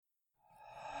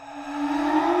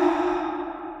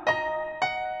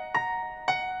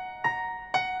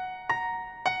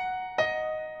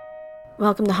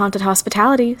Welcome to Haunted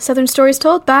Hospitality, Southern Stories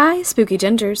Told by Spooky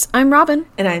Gingers. I'm Robin.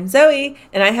 And I'm Zoe,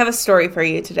 and I have a story for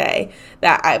you today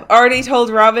that I've already told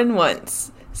Robin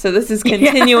once. So this is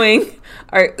continuing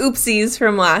our oopsies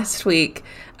from last week.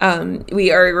 We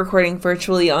are recording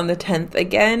virtually on the 10th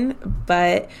again,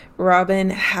 but Robin,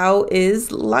 how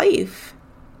is life?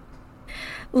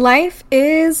 Life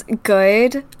is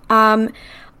good. I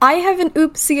have an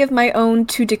oopsie of my own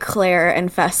to declare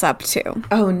and fess up to.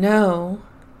 Oh no.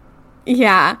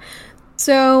 Yeah.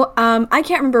 So, I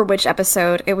can't remember which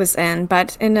episode it was in,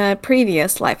 but in a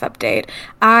previous life update,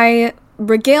 I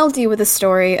regaled you with a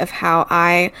story of how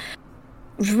I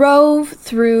drove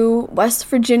through West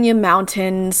Virginia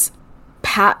mountains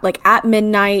at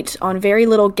midnight on very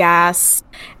little gas,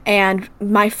 and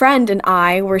my friend and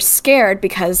I were scared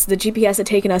because the GPS had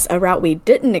taken us a route we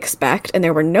didn't expect, and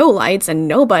there were no lights and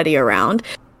nobody around.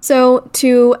 So,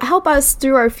 to help us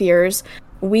through our fears,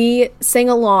 we sang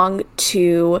along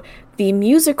to the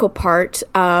musical part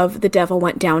of The Devil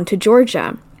Went Down to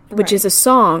Georgia, which is a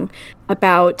song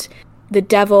about the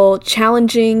devil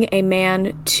challenging a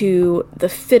man to the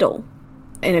fiddle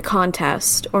in a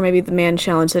contest, or maybe the man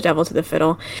challenged the devil to the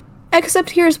fiddle. Except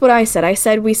here's what I said. I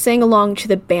said we sang along to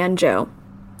the banjo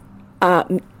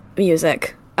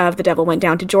music of The Devil Went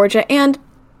Down to Georgia, and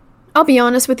I'll be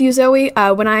honest with you, Zoe,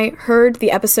 when I heard the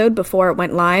episode before it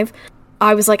went live,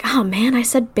 I was like, oh man, I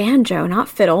said banjo, not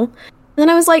fiddle. And then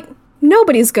I was like,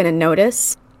 nobody's gonna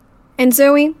notice. And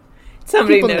Zoe,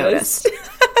 somebody noticed.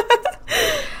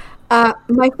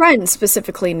 My friend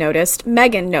specifically noticed,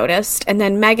 Megan noticed, and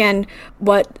then Megan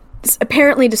was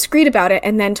apparently discreet about it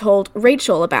and then told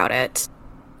Rachel about it.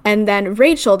 And then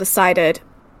Rachel decided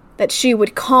that she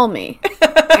would call me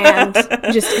and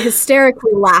just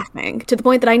hysterically laughing to the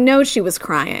point that I know she was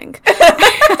crying.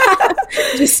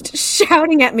 Just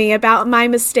shouting at me about my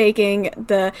mistaking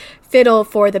the fiddle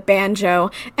for the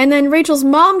banjo. And then Rachel's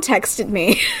mom texted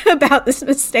me about this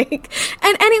mistake.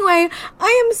 And anyway,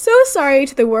 I am so sorry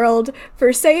to the world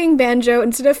for saying banjo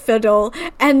instead of fiddle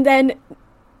and then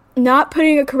not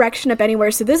putting a correction up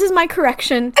anywhere. So this is my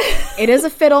correction. It is a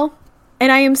fiddle.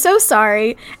 And I am so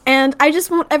sorry. And I just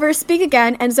won't ever speak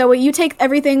again. And Zoe, you take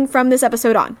everything from this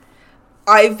episode on.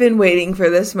 I've been waiting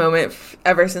for this moment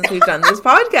ever since we've done this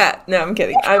podcast. No, I'm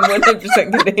kidding. I'm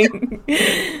 100% kidding.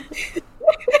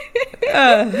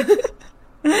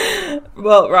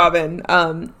 Well, Robin,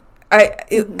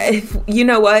 you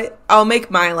know what? I'll make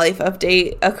my life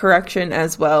update a correction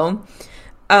as well.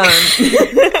 Are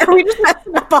we just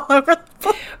messing up all over the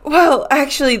place? Well,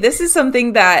 actually, this is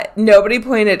something that nobody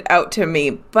pointed out to me,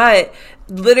 but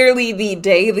literally the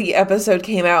day the episode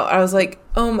came out, I was like,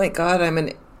 oh my god, I'm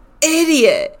an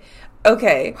idiot.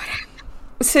 Okay.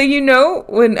 So you know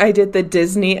when I did the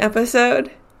Disney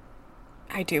episode?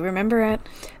 I do remember it.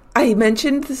 I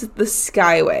mentioned the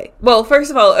Skyway. Well, first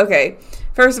of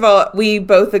all, we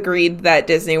both agreed that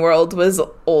Disney World was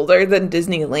older than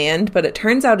Disneyland, but it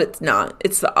turns out it's not.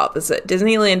 It's the opposite.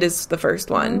 Disneyland is the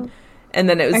first one, and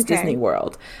then it was Disney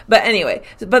World. But anyway,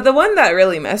 but the one that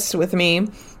really messed with me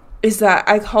is that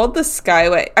I called the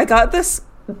Skyway. I got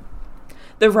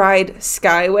the ride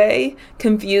Skyway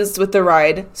confused with the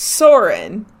ride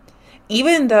Soarin',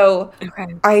 even though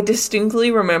I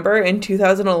distinctly remember in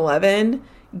 2011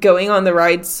 going on the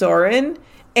ride Soarin',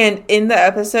 and in the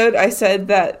episode I said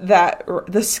that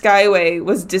the Skyway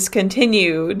was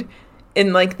discontinued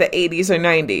in like the 80s or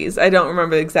 90s. I don't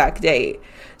remember the exact date.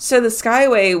 So the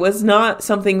Skyway was not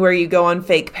something where you go on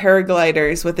fake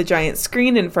paragliders with a giant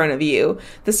screen in front of you.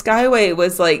 The Skyway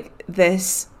was like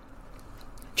this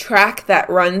track that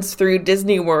runs through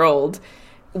Disney World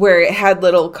where it had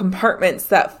little compartments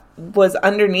that was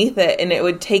underneath it, and it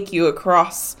would take you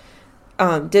across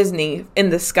Disney in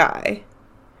the sky.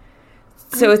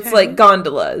 So it's like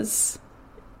gondolas.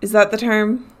 Is that the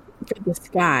term? For the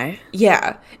sky.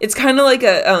 Yeah. It's kind of like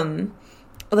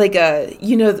a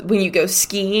you know, when you go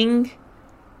skiing.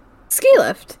 Ski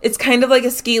lift. It's kind of like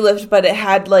a ski lift, but it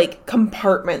had like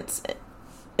compartments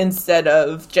instead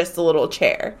of just a little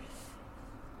chair.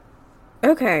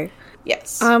 Okay.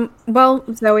 Yes. Well,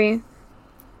 Zoe,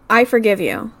 I forgive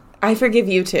you. I forgive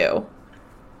you too.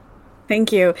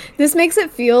 Thank you. This makes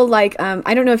it feel like,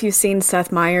 I don't know if you've seen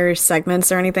Seth Meyers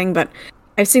segments or anything, but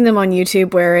I've seen them on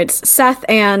YouTube where it's Seth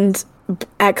and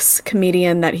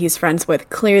ex-comedian that he's friends with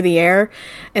clear the air.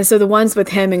 And so the ones with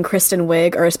him and Kristen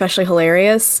Wiig are especially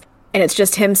hilarious. And it's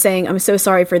just him saying, I'm so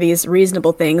sorry for these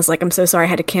reasonable things. Like, I'm so sorry I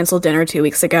had to cancel dinner 2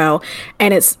 weeks ago.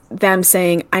 And it's them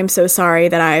saying, I'm so sorry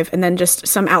that and then just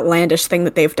some outlandish thing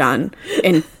that they've done.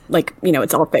 And, like, you know,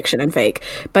 it's all fiction and fake.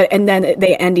 And then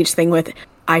they end each thing with,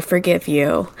 I forgive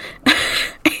you.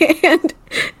 And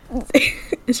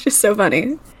It's just so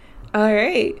funny. All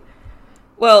right.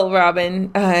 Well, Robin,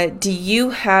 do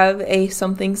you have a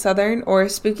something southern or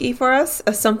spooky for us?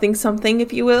 A something something,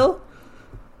 if you will?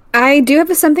 I do have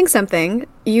a something something.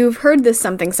 You've heard this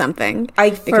something something. I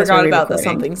forgot about the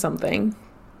something something.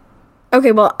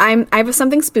 Okay, well, I have a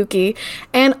something spooky,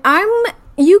 and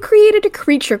you created a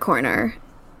creature corner.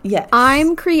 Yes.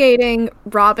 I'm creating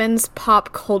Robin's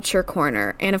pop culture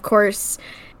corner, and of course,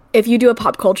 if you do a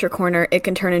pop culture corner, it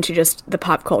can turn into just the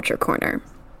pop culture corner.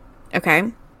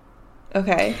 Okay?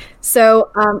 Okay.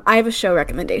 So, I have a show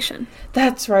recommendation.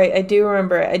 That's right. I do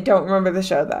remember it. I don't remember the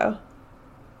show, though.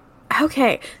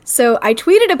 Okay. So, I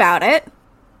tweeted about it.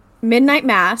 Midnight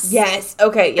Mass. Yes.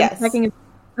 Okay, yes.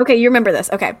 Okay, you remember this.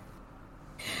 Okay.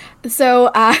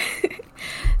 So,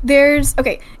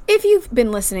 if you've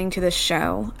been listening to this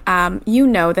show, you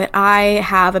know that I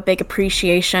have a big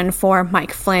appreciation for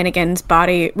Mike Flanagan's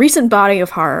recent body of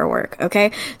horror work,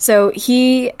 okay? So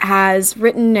he has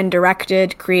written and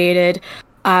created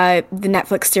the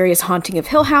Netflix series Haunting of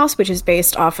Hill House, which is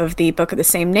based off of the book of the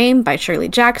same name by Shirley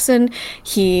Jackson.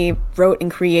 He wrote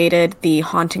and created The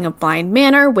Haunting of Bly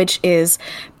Manor, which is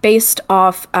based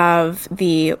off of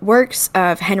the works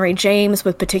of Henry James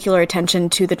with particular attention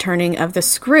to the turning of the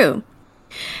screw.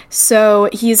 So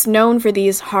he's known for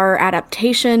these horror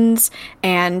adaptations,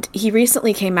 and he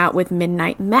recently came out with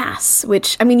Midnight Mass,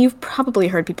 which, I mean, you've probably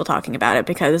heard people talking about it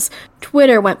because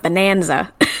Twitter went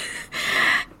bonanza.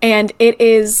 And it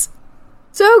is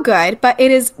so good, but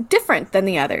it is different than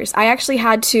the others. I actually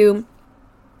had to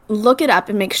look it up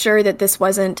and make sure that this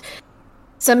wasn't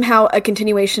somehow a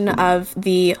continuation of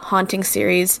the Haunting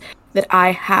series that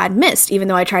I had missed, even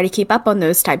though I try to keep up on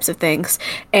those types of things.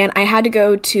 And I had to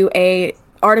go to a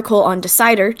article on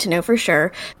Decider to know for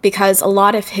sure, because a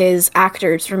lot of his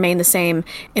actors remain the same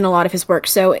in a lot of his work.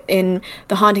 So in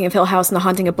The Haunting of Hill House and The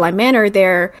Haunting of Bly Manor,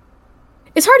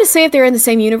 it's hard to say if they're in the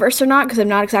same universe or not, because I'm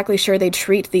not exactly sure they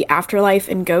treat the afterlife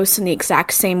and ghosts in the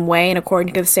exact same way and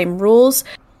according to the same rules,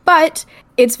 but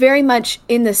it's very much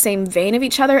in the same vein of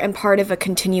each other and part of a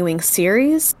continuing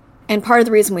series. And part of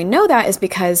the reason we know that is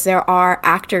because there are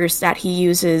actors that he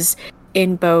uses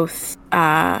in both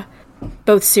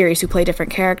series who play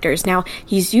different characters. Now,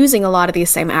 he's using a lot of these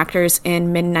same actors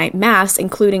in Midnight Mass,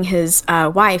 including his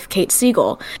wife, Kate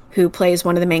Siegel, who plays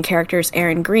one of the main characters,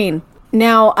 Erin Green.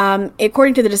 Now,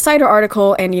 according to the Decider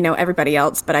article, and, everybody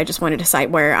else, but I just wanted to cite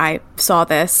where I saw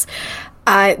this,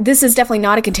 this is definitely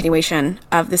not a continuation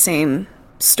of the same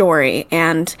story.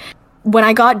 And when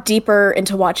I got deeper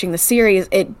into watching the series,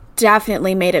 it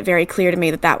definitely made it very clear to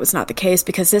me that that was not the case,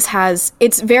 because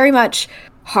it's very much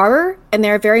horror, and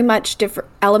there are very much different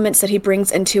elements that he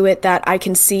brings into it that I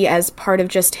can see as part of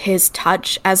just his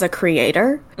touch as a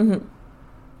creator. Mm-hmm.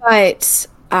 But,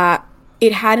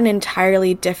 it had an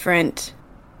entirely different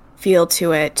feel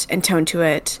to it and tone to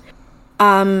it.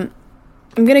 I'm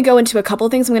going to go into a couple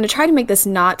of things. I'm going to try to make this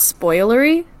not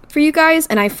spoilery for you guys,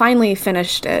 and I finally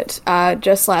finished it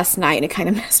just last night, and it kind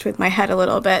of messed with my head a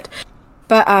little bit.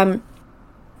 But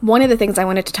one of the things I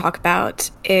wanted to talk about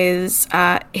is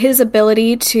his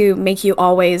ability to make you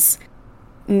always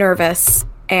nervous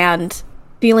and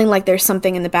feeling like there's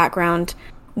something in the background,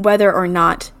 whether or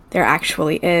not there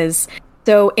actually is.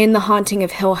 So in The Haunting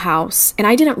of Hill House,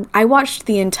 and I watched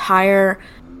the entire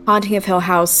Haunting of Hill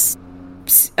House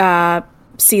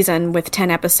season with 10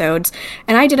 episodes,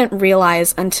 and I didn't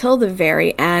realize until the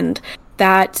very end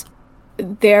that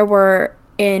there were,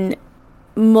 in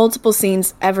multiple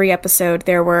scenes every episode,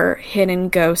 there were hidden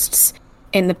ghosts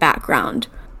in the background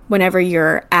whenever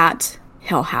you're at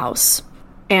Hill House.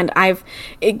 And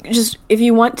if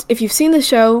you've seen the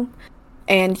show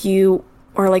and you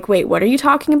or like, wait, what are you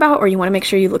talking about? Or you want to make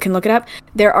sure you can look it up.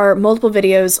 There are multiple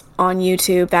videos on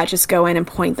YouTube that just go in and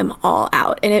point them all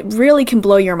out. And it really can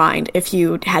blow your mind if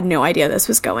you had no idea this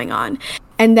was going on.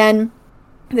 And then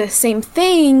the same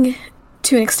thing,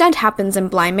 to an extent, happens in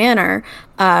Bly Manor.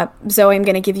 Zoe, I'm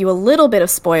going to give you a little bit of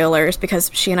spoilers because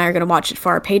she and I are going to watch it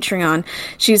for our Patreon.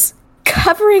 She's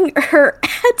covering her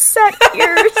headset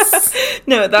ears.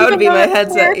 No, that would be my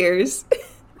headset ears.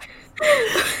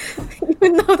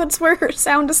 Even though that's where her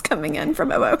sound is coming in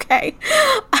from. Oh, okay.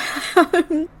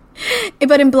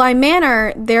 But in Bly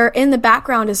Manor, they're in the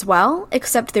background as well,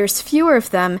 except there's fewer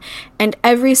of them, and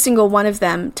every single one of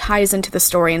them ties into the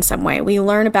story in some way. We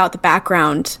learn about the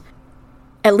background,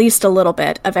 at least a little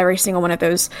bit, of every single one of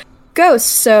those ghosts.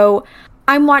 So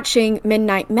I'm watching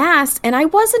Midnight Mass, and I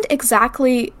wasn't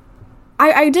exactly...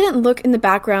 I didn't look in the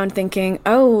background thinking,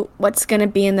 oh, what's going to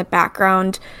be in the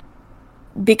background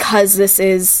because this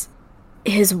is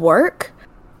his work,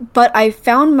 but I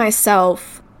found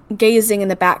myself gazing in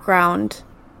the background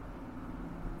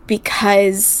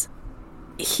because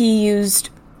he used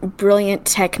brilliant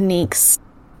techniques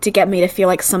to get me to feel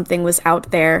like something was out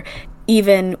there,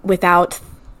 even without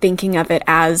thinking of it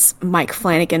as Mike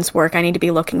Flanagan's work. I need to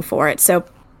be looking for it. So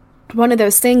one of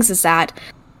those things is that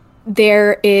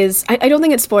there is, I don't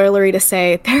think it's spoilery to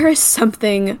say, there is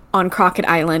something on Crockett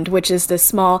Island, which is this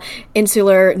small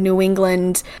insular New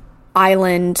England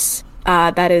island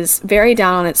that is very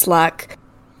down on its luck,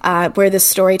 where this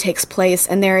story takes place.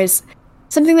 And there is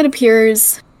something that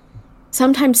appears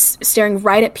sometimes staring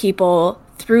right at people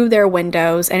through their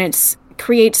windows, and it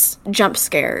creates jump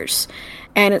scares.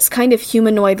 And it's kind of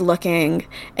humanoid looking,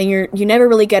 and you never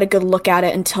really get a good look at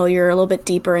it until you're a little bit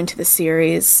deeper into the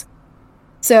series.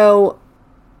 So,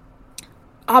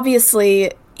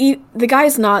 obviously, the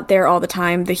guy's not there all the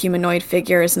time. The humanoid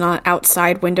figure is not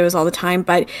outside windows all the time,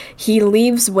 but he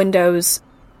leaves windows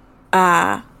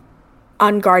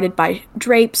unguarded by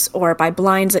drapes or by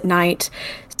blinds at night.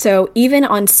 So even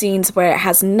on scenes where it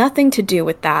has nothing to do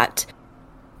with that,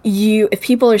 if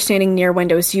people are standing near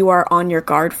windows, you are on your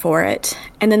guard for it.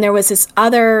 And then there was this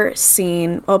other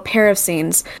scene, a pair of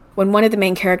scenes, when one of the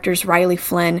main characters, Riley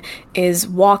Flynn, is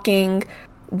walking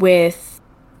with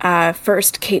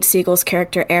first Kate Siegel's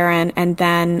character, Aaron, and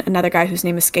then another guy whose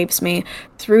name escapes me,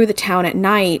 through the town at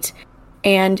night.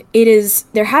 And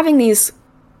they're having these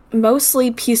mostly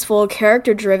peaceful,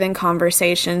 character-driven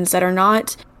conversations that are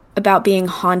not about being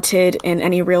haunted in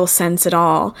any real sense at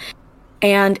all.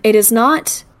 And it is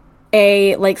not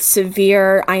a,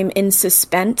 severe, I'm in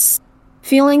suspense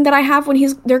feeling that I have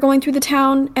when they're going through the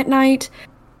town at night,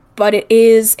 but it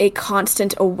is a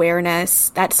constant awareness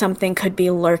that something could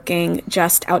be lurking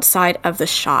just outside of the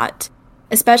shot,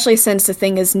 especially since the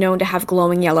thing is known to have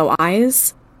glowing yellow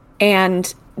eyes,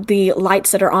 and the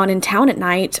lights that are on in town at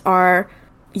night are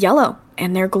yellow,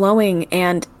 and they're glowing,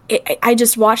 and I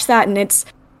just watched that, and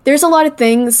there's a lot of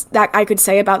things that I could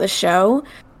say about the show,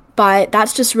 but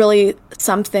that's just really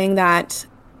something that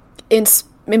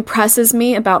impresses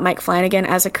me about Mike Flanagan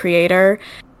as a creator.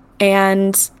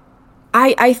 And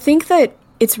I think that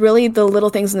it's really the little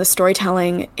things in the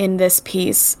storytelling in this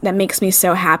piece that makes me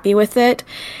so happy with it.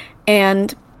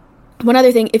 And one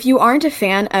other thing, if you aren't a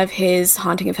fan of his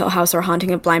Haunting of Hill House or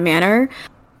Haunting of Bly Manor,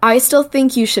 I still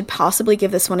think you should possibly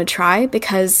give this one a try,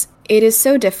 because it is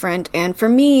so different. And for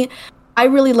me, I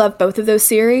really love both of those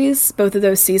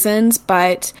seasons,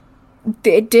 but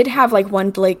it did have one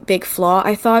big flaw,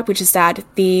 I thought, which is that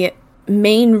the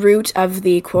main root of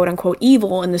the quote-unquote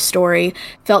evil in the story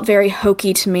felt very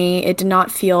hokey to me. It did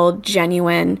not feel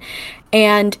genuine.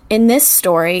 And in this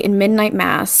story, in Midnight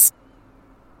Mass,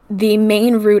 the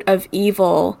main root of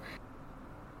evil,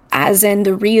 as in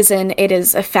the reason it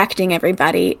is affecting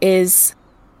everybody, is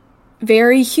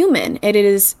very human. It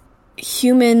is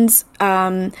humans'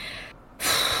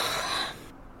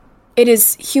 it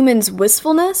is humans'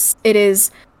 wistfulness. It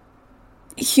is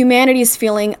humanity's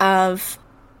feeling of,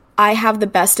 I have the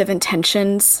best of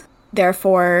intentions,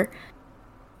 therefore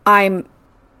I'm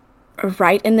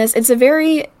right in this. It's a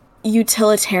very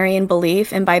utilitarian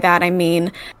belief, and by that I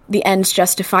mean the ends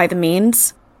justify the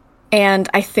means. And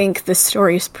I think the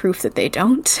story is proof that they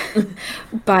don't.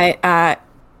 But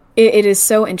it is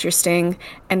so interesting,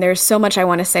 and there's so much I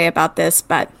want to say about this,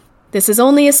 but this is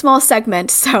only a small segment,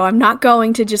 so I'm not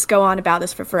going to just go on about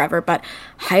this for forever, but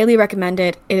highly recommend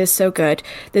it. It is so good.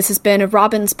 This has been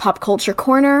Robin's Pop Culture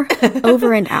Corner,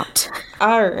 over and out.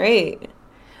 All right.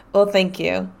 Well, thank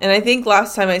you. And I think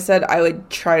last time I said I would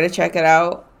try to check it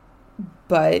out,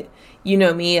 but you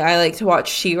know me, I like to watch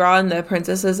She-Ra and the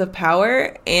Princesses of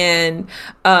Power, and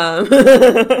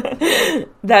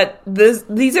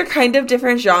these are kind of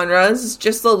different genres,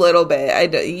 just a little bit.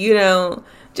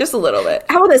 Just a little bit.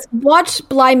 How about this? Watch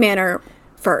Bly Manor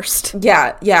first.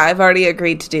 Yeah, I've already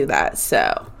agreed to do that,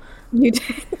 so. You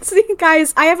did. See,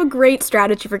 guys, I have a great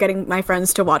strategy for getting my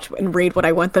friends to watch and read what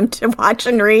I want them to watch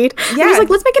and read. Yeah. I was like,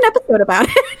 let's make an episode about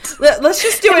it. Let's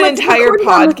just do an entire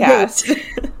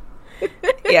podcast.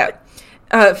 Yeah.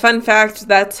 Fun fact,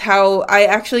 that's how I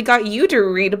actually got you to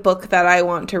read a book that I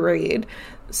want to read.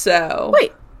 So.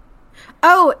 Wait.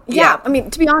 Oh, yeah. I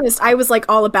mean, to be honest, I was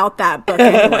all about that book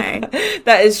anyway.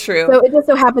 That is true. So it just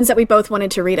so happens that we both wanted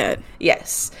to read it.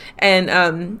 Yes. And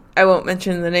I won't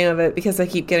mention the name of it because I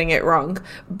keep getting it wrong.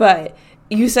 But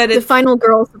you said it's... The Final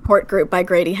Girl Support Group by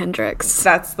Grady Hendrix.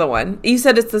 That's the one. You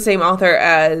said it's the same author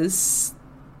as...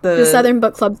 The Southern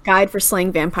Book Club's Guide for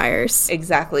Slaying Vampires.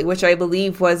 Exactly, which I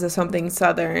believe was a something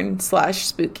Southern /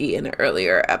 spooky in an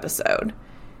earlier episode.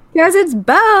 Because it's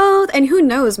both! And who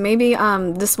knows, maybe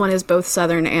this one is both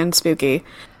Southern and spooky.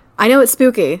 I know it's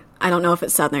spooky. I don't know if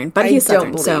it's Southern, but he's Southern.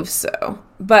 I don't believe so.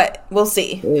 But we'll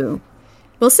see. Ew.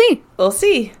 We'll see. We'll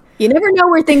see. You never know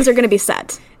where things are going to be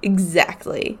set.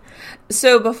 Exactly.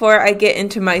 So before I get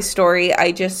into my story,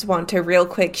 I just want to real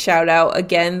quick shout out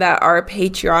again that our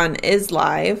Patreon is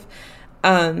live.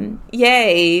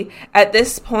 Yay. At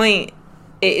this point,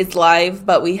 it is live,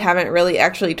 but we haven't really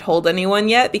actually told anyone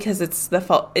yet because it's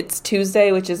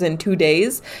Tuesday, which is in 2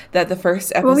 days, that the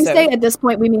first episode... When we say at this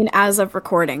point, we mean as of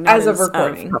recording, not as of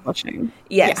publishing.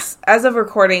 Yes. Yeah. As of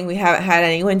recording, we haven't had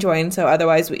anyone join, so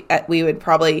otherwise we would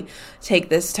probably take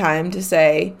this time to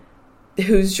say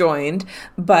who's joined.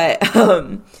 But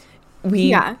so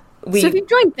if you've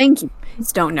joined, thank you. We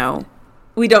just don't know.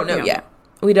 We don't know yet.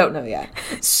 We don't know yet.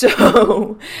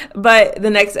 So, but the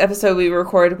next episode we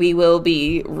record, we will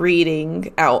be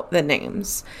reading out the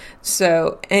names.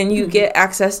 So, and you get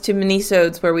access to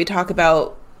minisodes where we talk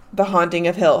about The Haunting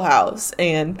of Hill House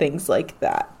and things like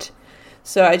that.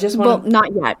 So I just want to... Well,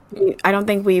 not yet. I don't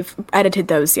think we've edited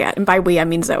those yet. And by we, I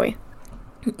mean Zoe.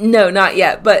 No, not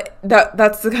yet, but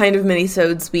that's the kind of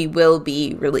minisodes we will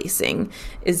be releasing,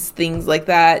 is things like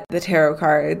that, the tarot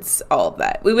cards, all of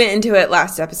that. We went into it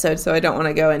last episode, so I don't want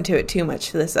to go into it too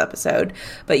much this episode,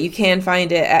 but you can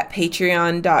find it at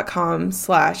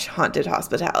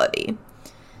patreon.com/hauntedhospitality.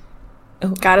 Oh.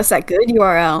 Got us that good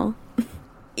URL.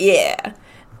 Yeah.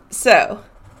 So,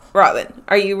 Robin,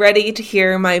 are you ready to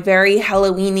hear my very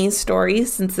Halloween-y story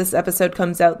since this episode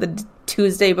comes out the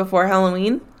Tuesday before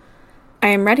Halloween? I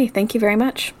am ready. Thank you very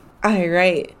much. All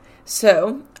right.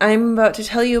 So, I'm about to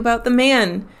tell you about the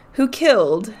man who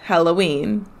killed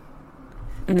Halloween.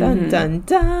 Dun, dun,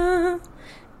 dun.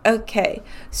 Okay.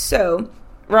 So,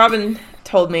 Robin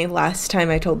told me last time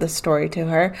I told this story to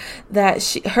her that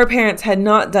her parents had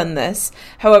not done this.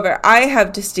 However, I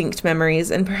have distinct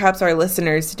memories, and perhaps our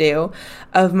listeners do,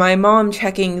 of my mom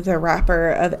checking the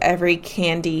wrapper of every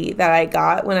candy that I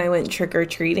got when I went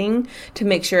trick-or-treating to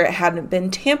make sure it hadn't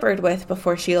been tampered with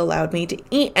before she allowed me to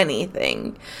eat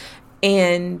anything.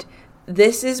 And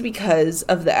this is because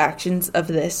of the actions of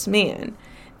this man.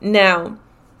 Now,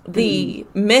 the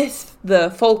myth,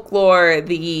 the folklore,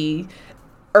 the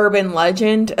urban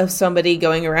legend of somebody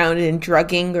going around and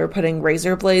drugging or putting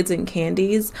razor blades in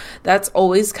candies, that's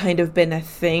always kind of been a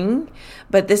thing,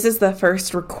 but this is the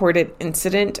first recorded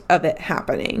incident of it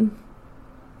happening.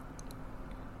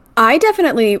 I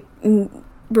definitely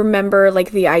remember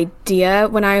like the idea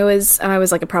when I was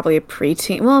like probably a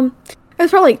preteen. Well, I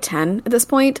was probably like 10 at this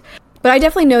point, but I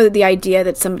definitely know that the idea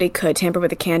that somebody could tamper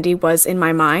with a candy was in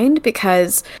my mind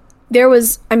because I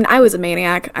was a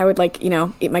maniac. I would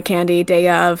eat my candy day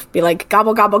of, be like,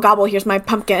 gobble, gobble, gobble, here's my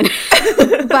pumpkin.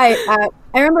 But I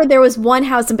remember there was one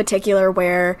house in particular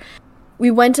where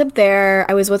we went up there,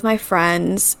 I was with my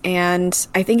friends, and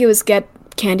I think it was get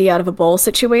candy out of a bowl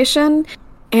situation.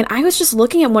 And I was just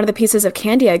looking at one of the pieces of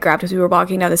candy I grabbed as we were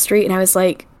walking down the street, and I was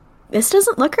like, this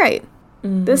doesn't look right.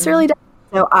 Mm-hmm. This really doesn't.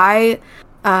 So I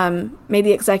made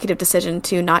the executive decision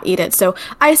to not eat it. So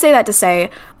I say that to say,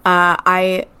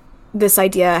 this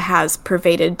idea has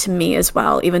pervaded to me as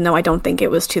well, even though I don't think it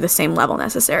was to the same level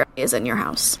necessarily as in your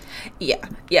house. Yeah,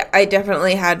 I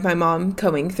definitely had my mom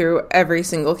combing through every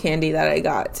single candy that I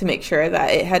got to make sure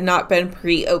that it had not been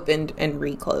pre-opened and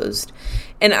reclosed.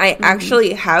 And I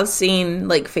actually have seen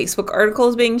like Facebook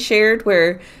articles being shared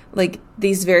where like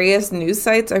these various news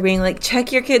sites are being like,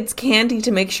 check your kid's candy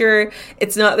to make sure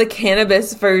it's not the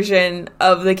cannabis version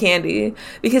of the candy.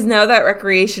 Because now that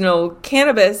recreational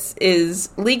cannabis is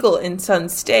legal in some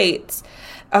states,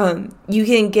 you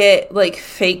can get like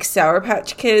fake Sour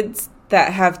Patch Kids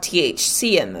that have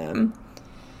THC in them.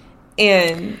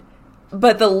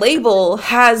 But the label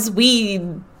has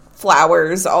weed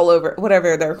flowers all over,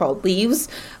 whatever they're called, leaves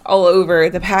all over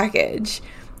the package.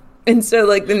 And so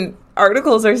like the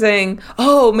articles are saying,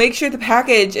 oh, make sure the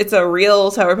package, it's a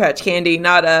real Sour Patch Candy,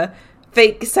 not a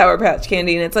fake Sour Patch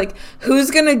Candy. And it's like,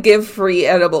 who's gonna give free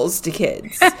edibles to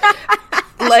kids?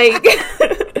 Like,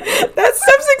 that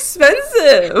stuff's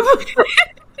expensive.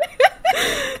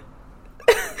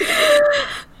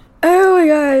 Oh my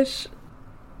gosh.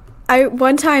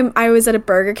 One time I was at a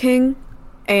Burger King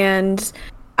and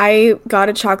I got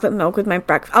a chocolate milk with my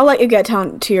breakfast. I'll let you get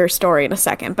to your story in a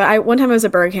second. But one time I was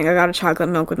at Burger King, I got a chocolate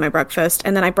milk with my breakfast,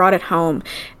 and then I brought it home.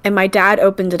 And my dad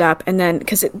opened it up, and then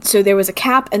so there was a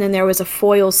cap, and then there was a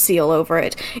foil seal over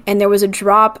it, and there was a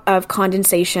drop of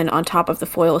condensation on top of the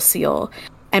foil seal.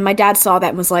 And my dad saw that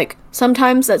and was like,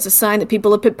 sometimes that's a sign that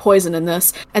people have put poison in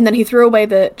this. And then he threw away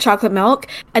the chocolate milk,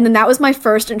 and then that was my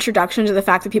first introduction to the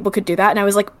fact that people could do that. And I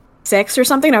was like 6 or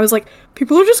something, and I was like,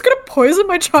 people are just gonna poison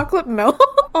my chocolate milk?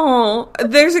 Oh,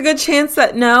 there's a good chance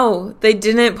that no, they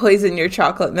didn't poison your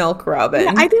chocolate milk, Robin.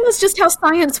 Yeah, I think that's just how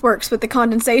science works with the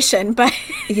condensation, but...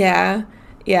 Yeah.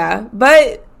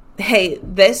 But hey,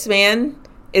 this man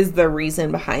is the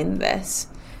reason behind this.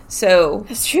 So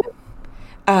That's true.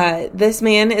 this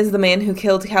man is the man who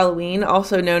killed Halloween,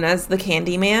 also known as the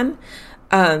Candyman.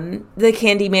 The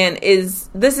Candyman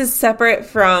this is separate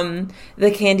from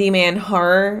the Candyman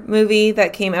horror movie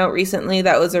that came out recently.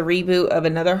 That was a reboot of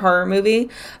another horror movie.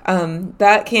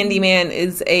 That Candyman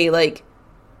is a, like,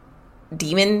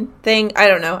 demon thing. I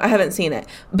don't know. I haven't seen it.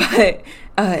 But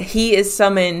he is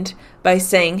summoned by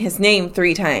saying his name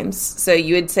 3 times. So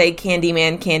you would say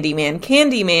Candyman, Candyman,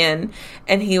 Candyman,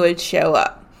 and he would show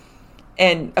up.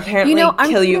 And apparently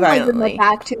kill you violently. I'm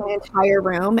back to my entire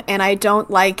room, and I don't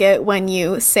like it when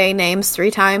you say names 3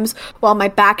 times while my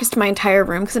back is to my entire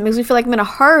room, because it makes me feel like I'm in a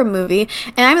horror movie,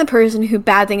 and I'm the person who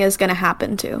bad things are going to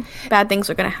happen to. Bad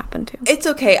things are going to happen to. It's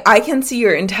okay. I can see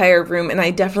your entire room, and I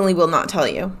definitely will not tell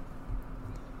you.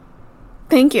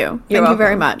 Thank you. Thank you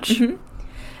very much. Mm-hmm.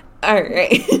 All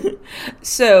right.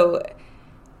 So,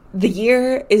 the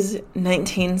year is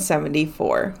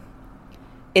 1974.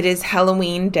 It is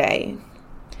Halloween Day.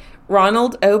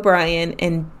 Ronald O'Brien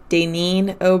and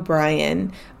Daneen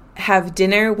O'Brien have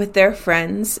dinner with their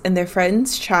friends and their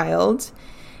friend's child.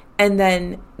 And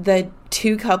then the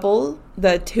two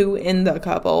in the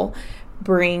couple,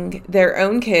 bring their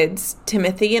own kids,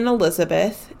 Timothy and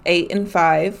Elizabeth, 8 and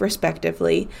 5,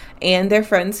 respectively, and their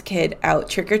friend's kid out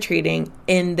trick-or-treating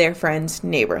in their friend's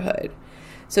neighborhood.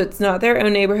 So it's not their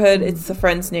own neighborhood, it's the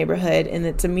friend's neighborhood, and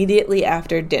it's immediately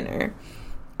after dinner.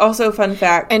 Also, fun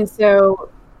fact. And so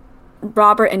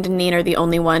Robert and Daneen are the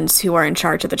only ones who are in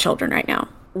charge of the children right now.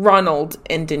 Ronald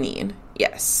and Daneen,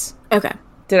 yes. Okay.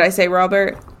 Did I say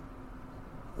Robert?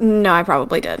 No, I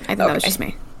probably did. I think that was just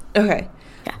me. Okay.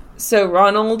 Yeah. So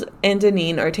Ronald and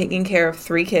Daneen are taking care of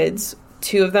 3 kids.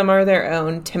 2 of them are their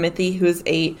own, Timothy, who is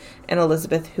 8, and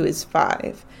Elizabeth, who is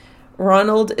 5.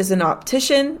 Ronald is an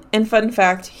optician, and fun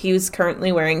fact, he was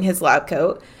currently wearing his lab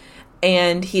coat.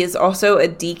 And he is also a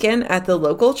deacon at the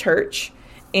local church,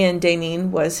 and Daneen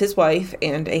was his wife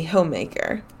and a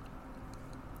homemaker.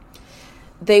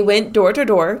 They went door to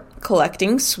door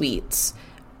collecting sweets,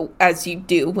 as you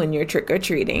do when you're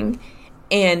trick-or-treating.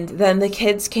 And then the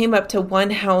kids came up to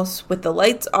one house with the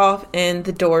lights off and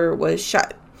the door was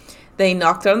shut. They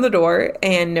knocked on the door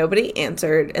and nobody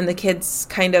answered, and the kids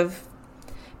kind of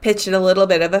pitched a little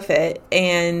bit of a fit,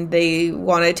 and they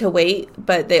wanted to wait,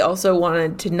 but they also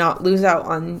wanted to not lose out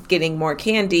on getting more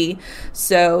candy.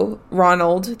 So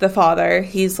Ronald, the father,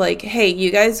 he's like, hey,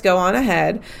 you guys go on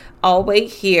ahead. I'll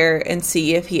wait here and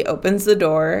see if he opens the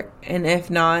door, and if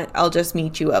not, I'll just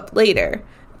meet up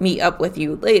with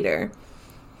you later.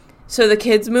 So the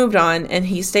kids moved on, and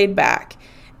he stayed back.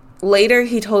 Later,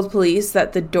 he told police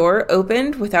that the door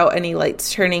opened without any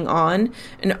lights turning on.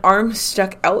 An arm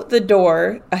stuck out the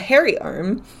door, a hairy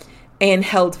arm, and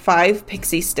held 5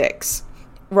 pixie sticks.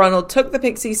 Ronald took the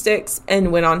pixie sticks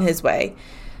and went on his way.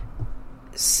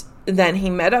 Then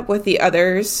he met up with the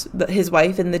others, his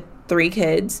wife and the 3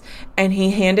 kids, and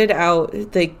he handed out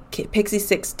the pixie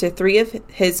sticks to 3 of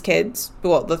his kids,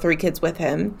 well, the 3 kids with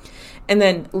him. And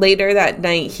then later that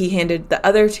night, he handed the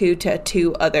other 2 to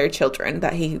 2 other children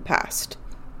that he passed.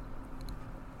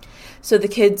 So the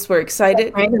kids were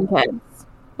excited. Like random kids.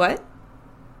 What?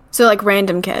 So like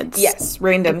random kids. Yes,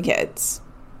 random kids.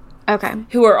 Okay.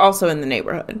 Who were also in the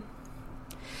neighborhood.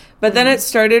 But then it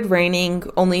started raining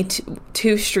only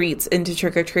 2 streets into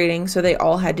trick-or-treating, so they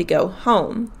all had to go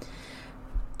home.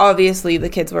 Obviously, the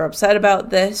kids were upset about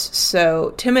this,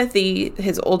 so Timothy,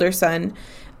 his older son,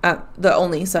 the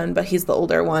only son, but he's the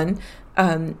older one,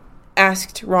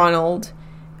 asked Ronald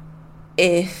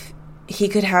if he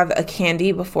could have a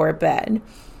candy before bed.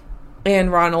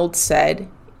 And Ronald said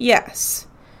yes.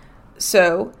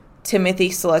 So Timothy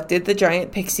selected the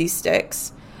giant pixie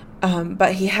sticks,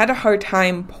 but he had a hard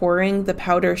time pouring the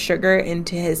powdered sugar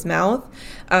into his mouth.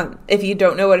 If you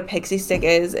don't know what a pixie stick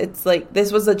is, it's like,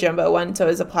 this was a jumbo one, so it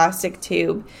was a plastic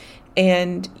tube.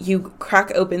 And you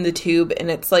crack open the tube,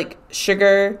 and it's like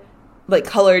sugar, like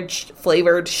colored,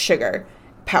 flavored sugar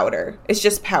powder. It's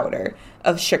just powder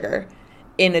of sugar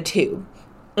in a tube.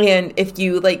 And if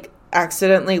you like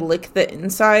accidentally lick the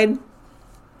inside,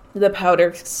 the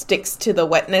powder sticks to the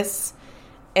wetness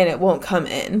and it won't come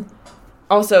in.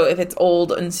 Also, if it's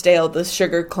old and stale, the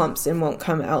sugar clumps and won't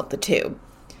come out the tube.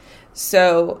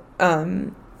 So,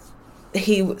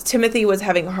 Timothy was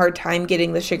having a hard time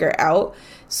getting the sugar out,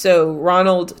 so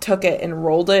Ronald took it and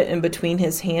rolled it in between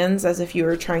his hands as if you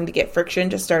were trying to get friction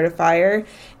to start a fire,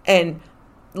 and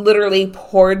literally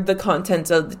poured the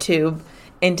contents of the tube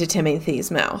into Timothy's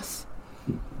mouth.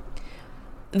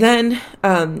 Then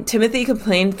Timothy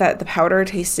complained that the powder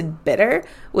tasted bitter,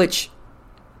 which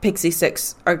pixie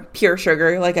sticks are pure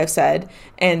sugar, like I've said,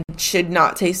 and should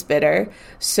not taste bitter.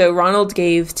 So Ronald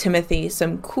gave Timothy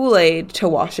some Kool-Aid to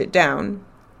wash it down.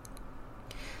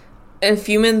 A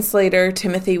few minutes later,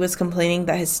 Timothy was complaining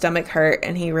that his stomach hurt,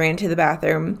 and he ran to the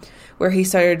bathroom, where he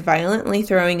started violently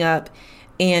throwing up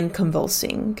and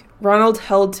convulsing. Ronald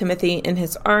held Timothy in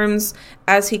his arms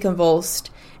as he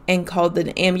convulsed and called an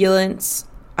ambulance.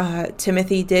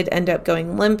 Timothy did end up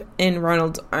going limp in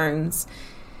Ronald's arms.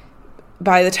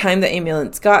 By the time the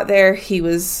ambulance got there, he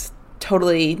was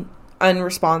totally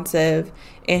unresponsive,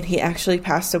 and he actually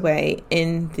passed away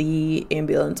in the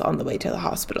ambulance on the way to the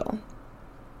hospital.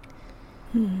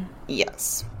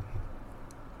 Yes.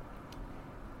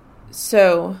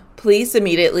 So, police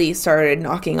immediately started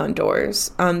knocking on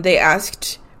doors. They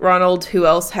asked Ronald who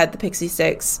else had the pixie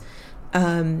sticks,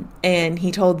 and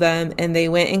he told them, and they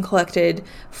went and collected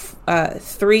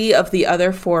 3 of the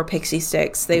other 4 pixie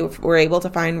sticks. They were able to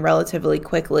find relatively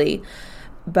quickly,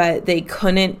 but they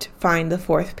couldn't find the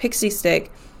 4th pixie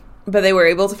stick, but they were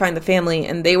able to find the family,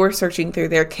 and they were searching through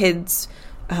their kids'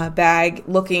 bag,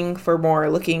 looking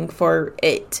for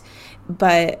it,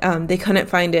 but they couldn't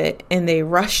find it, and they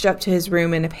rushed up to his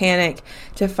room in a panic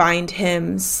to find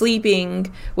him sleeping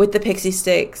with the pixie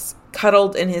sticks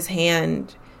cuddled in his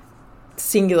hand,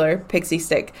 singular pixie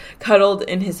stick cuddled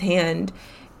in his hand,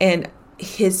 and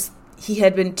he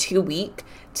had been too weak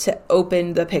to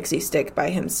open the pixie stick by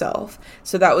himself.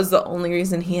 So that was the only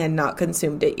reason he had not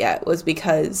consumed it yet, was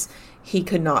because he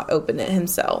could not open it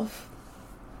himself.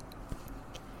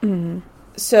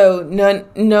 So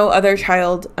no other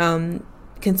child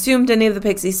consumed any of the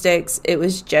pixie sticks. It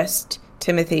was just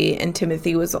Timothy, and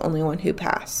Timothy was the only one who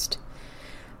passed.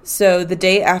 So the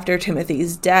day after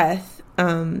Timothy's death,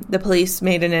 the police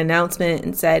made an announcement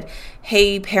and said,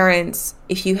 "Hey, parents,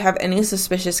 if you have any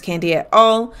suspicious candy at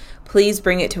all, please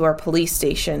bring it to our police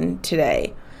station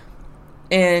today."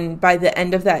 And by the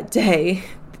end of that day,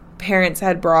 parents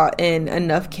had brought in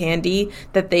enough candy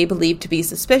that they believed to be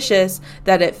suspicious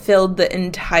that it filled the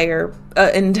entire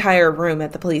room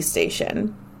at the police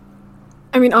station.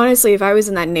 I mean, honestly, if I was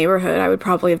in that neighborhood, I would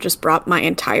probably have just brought my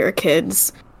entire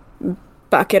kids'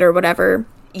 bucket or whatever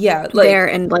there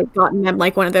and gotten them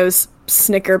one of those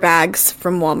Snicker bags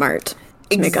from Walmart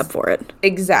to make up for it.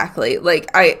 Exactly.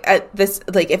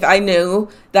 If I know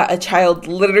that a child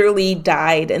literally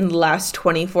died in the last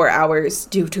 24 hours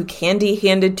due to candy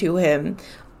handed to him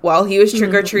while he was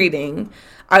trick-or-treating,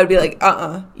 I would be like,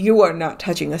 you are not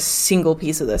touching a single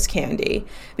piece of this candy.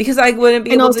 Because I wouldn't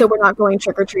be able to... And also, we're not going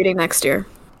trick-or-treating next year.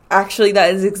 Actually,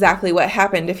 that is exactly what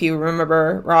happened, if you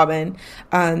remember, Robin.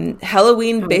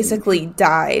 Halloween basically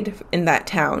died in that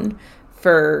town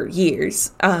for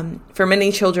years. For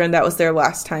many children, that was their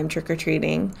last time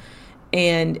trick-or-treating.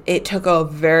 And it took a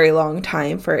very long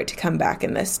time for it to come back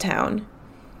in this town.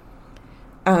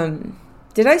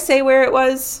 Did I say where it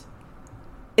was?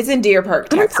 It's in Deer Park,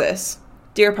 Texas.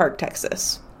 Deer Park,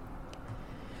 Texas.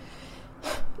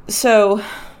 So,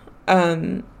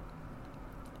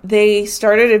 they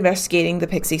started investigating the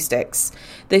pixie sticks.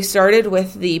 They started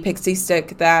with the pixie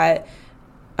stick that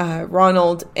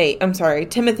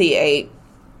Timothy ate,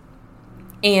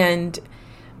 and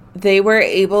they were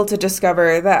able to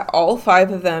discover that all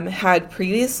 5 of them had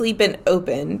previously been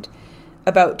opened.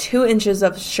 About 2 inches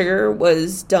of sugar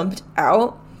was dumped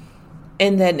out,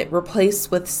 and then replaced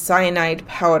with cyanide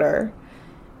powder,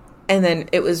 and then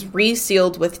it was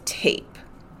resealed with tape.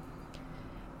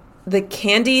 The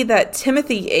candy that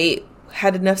Timothy ate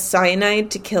had enough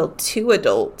cyanide to kill 2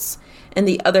 adults, and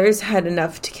the others had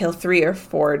enough to kill 3 or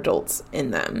 4 adults in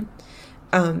them.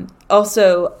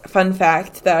 Also, fun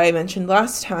fact that I mentioned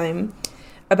last time,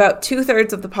 about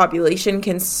 2/3 of the population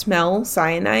can smell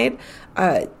cyanide.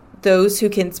 Those who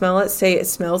can smell it say it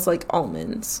smells like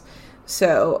almonds.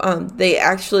 So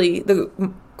the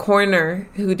coroner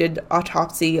who did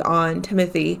autopsy on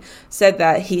Timothy said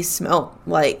that he smelled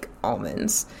like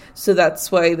almonds. So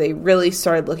that's why they really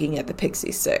started looking at the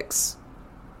pixie sticks.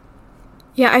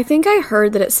 Yeah, I think I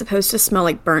heard that it's supposed to smell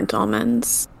like burnt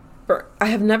almonds. I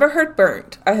have never heard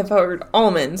burnt. I have heard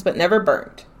almonds, but never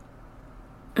burnt.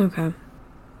 Okay.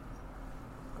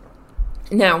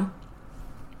 Now,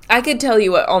 I could tell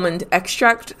you what almond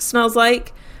extract smells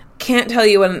like. Can't tell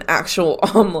you what an actual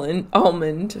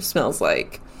almond smells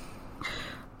like.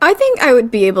 I think I would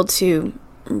be able to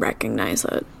recognize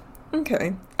it.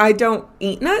 Okay. I don't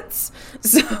eat nuts,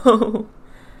 so...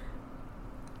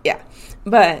 yeah.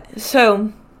 But,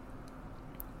 so...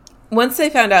 once they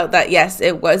found out that, yes,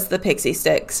 it was the pixie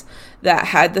sticks that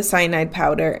had the cyanide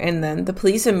powder, and then the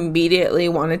police immediately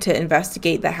wanted to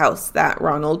investigate the house that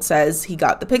Ronald says he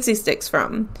got the pixie sticks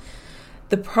from.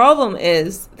 The problem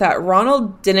is that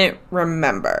Ronald didn't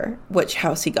remember which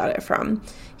house he got it from.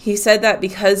 He said that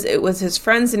because it was his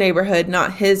friend's neighborhood,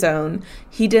 not his own,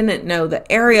 he didn't know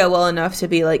the area well enough to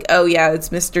be like, oh yeah, it's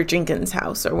Mr. Jenkins'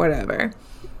 house or whatever.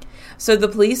 So the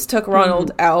police took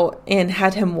Ronald out and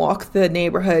had him walk the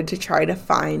neighborhood to try to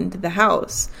find the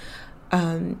house.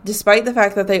 Despite the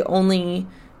fact that they only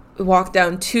walked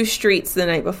down 2 streets the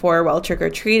night before while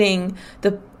trick-or-treating,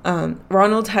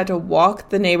 Ronald had to walk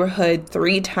the neighborhood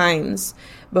 3 times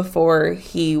before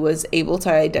he was able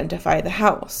to identify the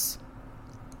house.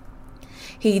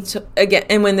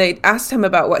 And when they asked him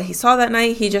about what he saw that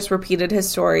night, he just repeated his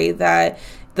story that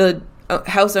the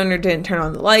house owner didn't turn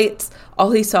on the lights.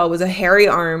 All he saw was a hairy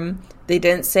arm. They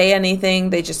didn't say anything.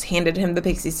 They just handed him the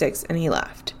pixie sticks and he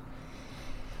left.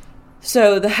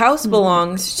 So the house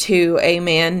belongs to a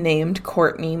man named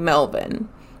Courtney Melvin.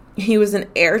 He was an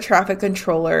air traffic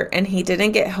controller, and he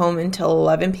didn't get home until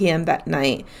 11 p.m. that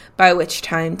night, by which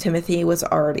time Timothy was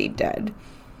already dead.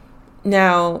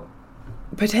 Now,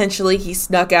 potentially he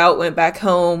snuck out, went back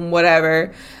home,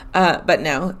 whatever, but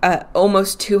no,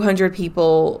 almost 200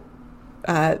 people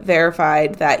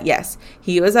verified that, yes,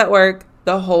 he was at work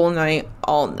the whole night,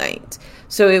 all night.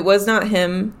 So it was not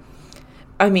him.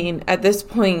 I mean, at this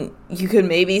point, you could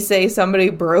maybe say somebody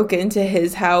broke into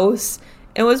his house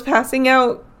and was passing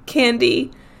out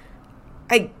candy.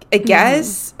 I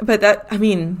guess, but that, I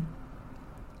mean,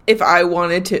 if I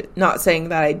wanted to, not saying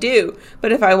that I do,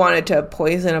 but if I wanted to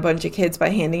poison a bunch of kids by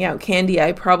handing out candy,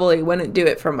 I probably wouldn't do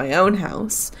it from my own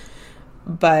house.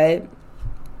 But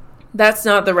that's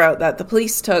not the route that the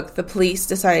police took. The police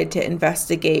decided to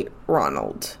investigate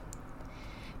Ronald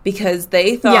because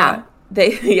they thought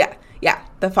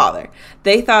the father.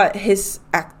 They thought his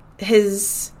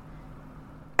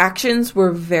actions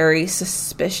were very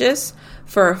suspicious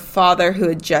for a father who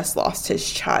had just lost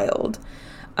his child.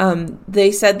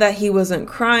 They said that he wasn't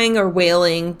crying or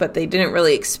wailing, but they didn't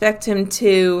really expect him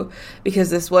to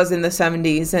because this was in the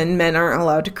 70s and men aren't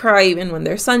allowed to cry even when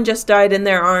their son just died in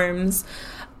their arms.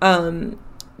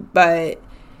 But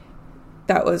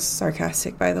that was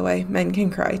sarcastic, by the way. Men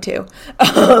can cry too.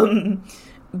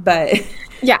 But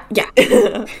yeah.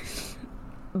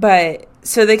 But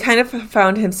so they kind of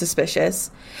found him suspicious.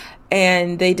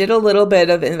 And they did a little bit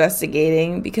of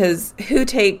investigating because who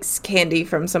takes candy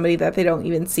from somebody that they don't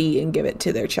even see and give it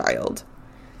to their child?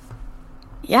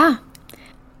 Yeah.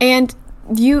 And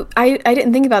I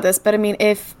didn't think about this, but I mean,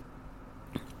 if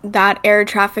that air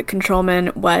traffic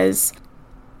controlman was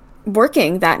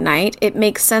working that night, it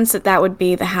makes sense that that would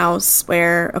be the house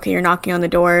where, okay, you're knocking on the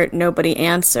door, nobody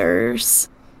answers.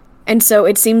 And so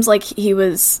it seems like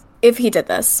if he did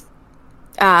this,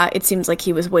 it seems like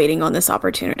he was waiting on this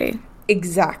opportunity.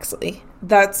 Exactly.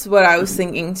 That's what I was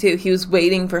thinking too. He was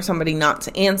waiting for somebody not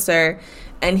to answer,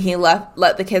 and he let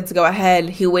the kids go ahead.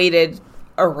 He waited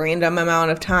a random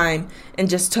amount of time and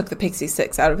just took the pixie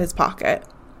sticks out of his pocket.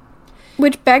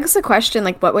 Which begs the question,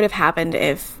 like, what would have happened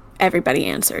if everybody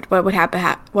answered? What would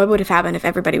have happened if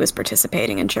everybody was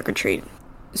participating in trick or treat?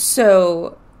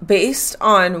 So, based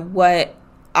on what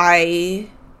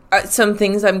some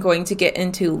things I'm going to get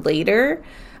into later,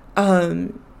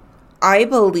 I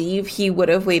believe he would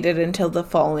have waited until the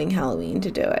following Halloween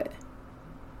to do it.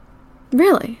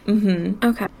 Really? Mm-hmm.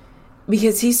 Okay.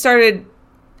 Because he started...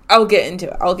 I'll get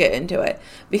into it.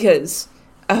 Because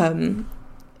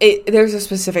there's a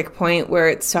specific point where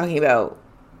it's talking about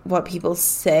what people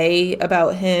say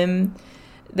about him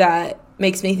that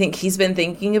makes me think he's been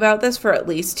thinking about this for at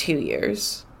least 2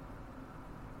 years.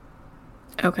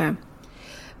 Okay.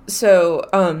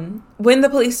 So, when the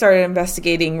police started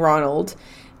investigating Ronald,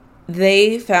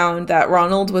 they found that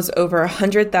Ronald was over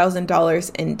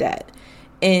 $100,000 in debt.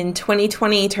 In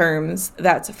 2020 terms,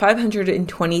 that's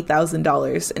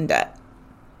 $520,000 in debt.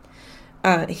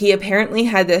 He apparently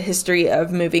had the history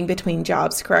of moving between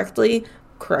jobs quickly.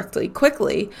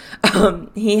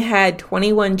 He had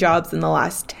 21 jobs in the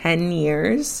last 10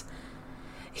 years.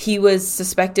 He was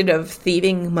suspected of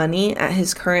thieving money at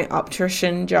his current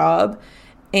optician job,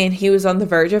 and he was on the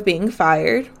verge of being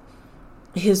fired.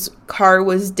 His car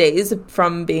was days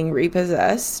from being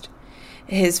repossessed.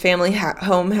 His family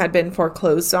home had been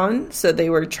foreclosed on, so they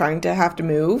were trying to have to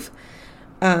move.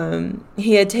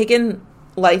 He had taken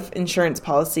life insurance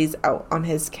policies out on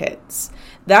his kids.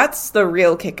 That's the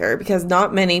real kicker, because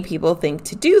not many people think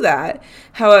to do that.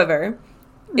 However,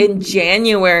 in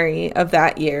January of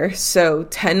that year, so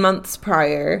 10 months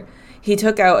prior, he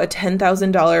took out a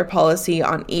 $10,000 policy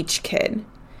on each kid.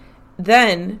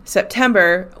 Then,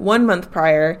 September, 1 month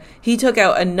prior, he took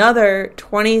out another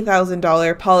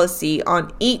 $20,000 policy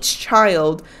on each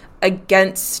child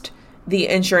against the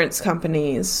insurance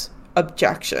company's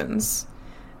objections.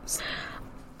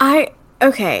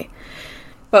 Okay.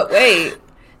 But wait,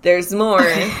 there's more.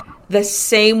 Okay. The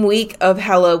same week of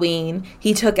Halloween,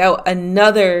 he took out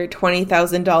another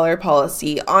 $20,000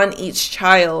 policy on each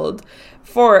child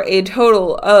for a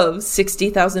total of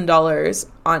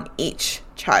 $60,000 on each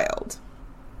child.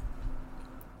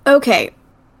 Okay.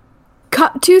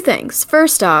 Two things.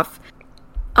 First off,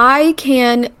 I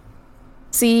can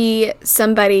see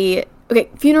somebody... Okay,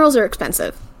 funerals are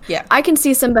expensive. Yeah. I can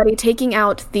see somebody taking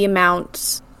out the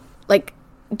amount, like,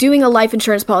 doing a life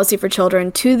insurance policy for children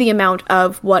to the amount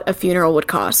of what a funeral would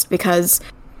cost, because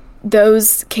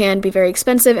those can be very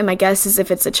expensive, and my guess is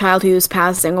if it's a child who's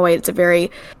passing away,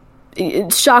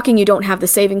 it's shocking you don't have the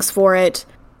savings for it.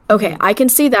 Okay, I can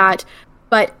see that,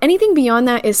 but anything beyond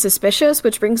that is suspicious,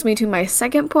 which brings me to my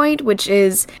second point, which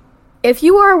is, if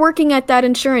you are working at that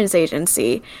insurance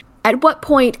agency, at what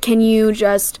point can you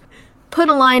just put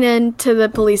a line in to the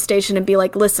police station and be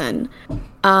like, listen,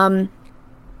 I'm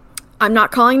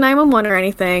not calling 911 or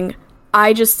anything.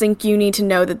 I just think you need to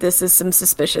know that this is some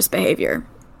suspicious behavior.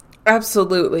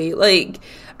 Absolutely. Like,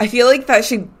 I feel like that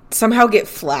should somehow get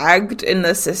flagged in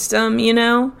the system, you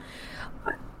know?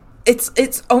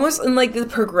 It's almost in, like, the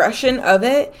progression of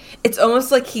it, it's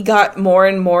almost like he got more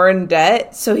and more in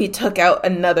debt, so he took out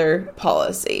another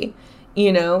policy,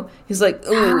 you know? He's like,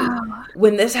 ooh,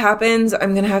 when this happens,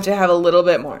 I'm going to have a little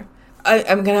bit more.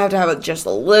 I'm going to have just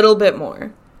a little bit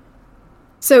more.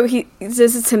 So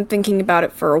this is him thinking about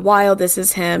it for a while. This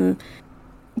is him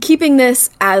keeping this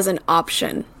as an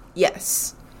option.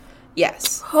 Yes.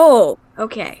 Oh,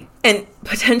 okay. And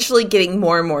potentially getting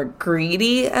more and more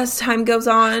greedy as time goes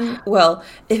on. Well,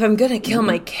 if I'm going to kill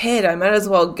my kid, I might as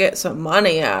well get some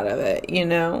money out of it, you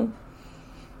know?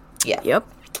 Yeah. Yep.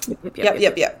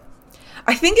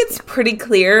 I think it's pretty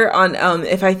clear on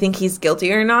if I think he's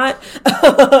guilty or not.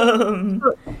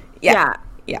 Yeah.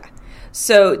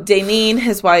 So Damien,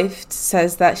 his wife,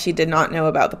 says that she did not know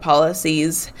about the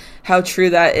policies. How true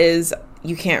that is,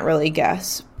 you can't really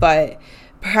guess. But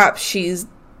perhaps she's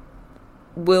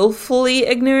willfully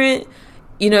ignorant.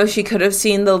 You know, she could have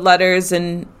seen the letters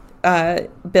and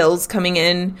bills coming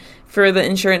in for the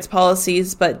insurance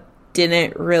policies, but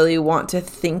didn't really want to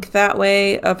think that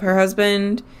way of her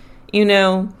husband, you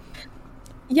know?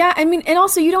 Yeah, I mean, and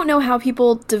also you don't know how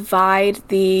people divide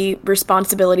the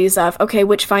responsibilities of, okay,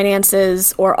 which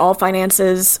finances or all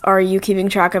finances are you keeping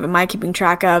track of, am I keeping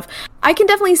track of? I can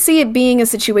definitely see it being a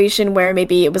situation where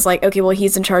maybe it was like, okay, well,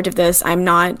 he's in charge of this, I'm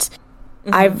not.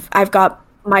 Mm-hmm. I've got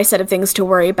my set of things to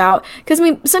worry about. Because, I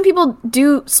mean, some people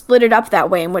do split it up that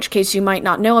way, in which case you might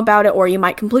not know about it, or you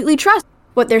might completely trust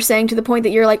what they're saying to the point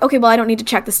that you're like, okay, well, I don't need to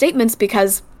check the statements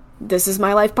because this is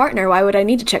my life partner. Why would I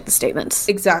need to check the statements?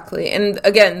 Exactly. And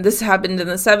again, this happened in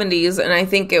the 70s, and I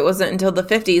think it wasn't until the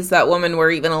 50s that women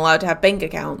were even allowed to have bank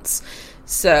accounts.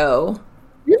 So,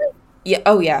 really? Yeah.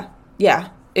 Oh, yeah. Yeah.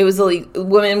 It was illegal.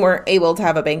 Women weren't able to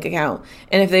have a bank account.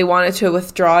 And if they wanted to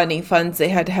withdraw any funds, they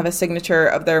had to have a signature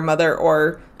of their mother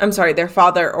their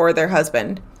father or their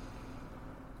husband.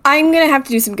 I'm going to have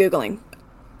to do some Googling.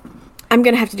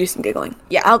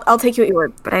 Yeah. I'll take you at your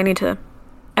word, but I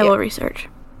will research.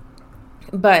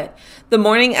 But the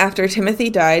morning after Timothy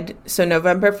died, so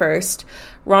November 1st,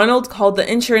 Ronald called the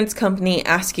insurance company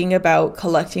asking about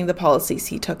collecting the policies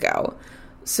he took out.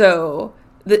 So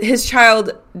his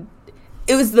child,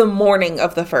 it was the morning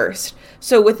of the 1st.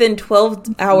 So within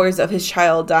 12 hours of his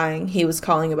child dying, he was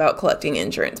calling about collecting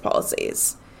insurance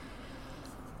policies.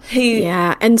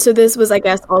 Yeah, and so this was, I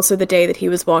guess, also the day that he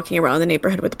was walking around the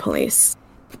neighborhood with the police.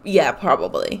 Yeah,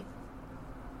 probably.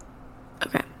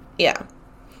 Okay. Yeah.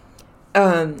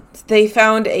 They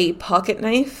found a pocket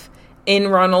knife in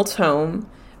Ronald's home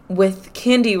with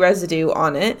candy residue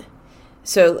on it.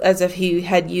 So as if he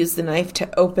had used the knife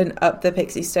to open up the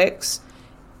pixie sticks.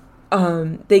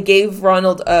 They gave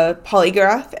Ronald a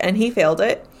polygraph and he failed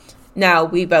it. Now,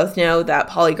 we both know that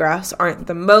polygraphs aren't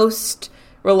the most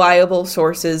reliable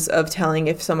sources of telling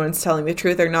if someone's telling the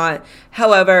truth or not.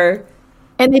 However...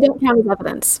 And they don't count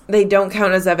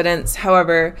as evidence.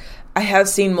 However, I have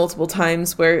seen multiple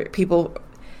times where people...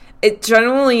 It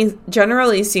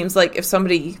generally seems like if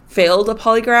somebody failed a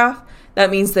polygraph, that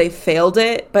means they failed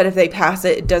it. But if they pass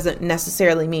it, it doesn't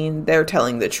necessarily mean they're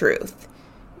telling the truth.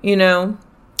 You know?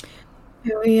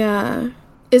 Oh, yeah.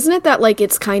 Isn't it that, like,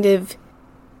 it's kind of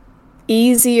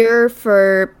easier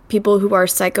for people who are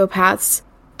psychopaths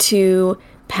to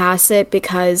pass it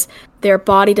because their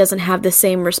body doesn't have the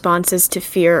same responses to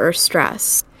fear or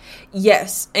stress?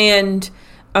 Yes, and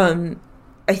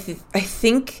I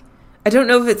think, I don't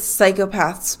know if it's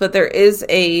psychopaths, but there is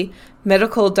a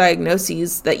medical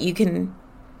diagnosis that you can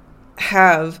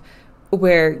have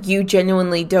where you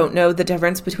genuinely don't know the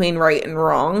difference between right and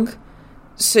wrong.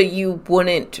 So you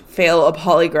wouldn't fail a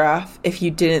polygraph if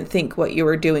you didn't think what you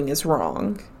were doing is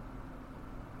wrong.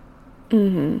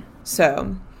 Mm-hmm.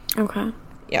 So. Okay.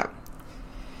 Yeah.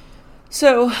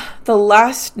 So the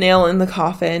last nail in the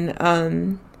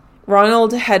coffin,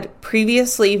 Ronald had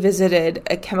previously visited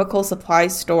a chemical supply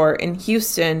store in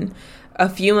Houston a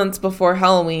few months before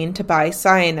Halloween to buy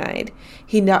cyanide.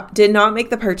 He did not make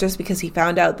the purchase because he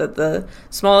found out that the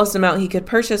smallest amount he could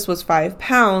purchase was 5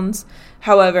 pounds.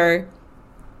 However,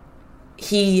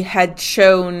 he had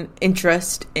shown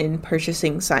interest in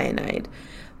purchasing cyanide.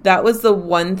 That was the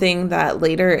one thing that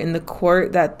later in the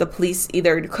court that the police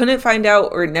either couldn't find out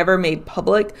or never made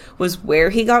public was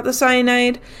where he got the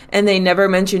cyanide, and they never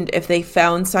mentioned if they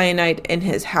found cyanide in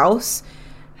his house.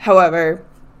 However,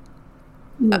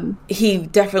 he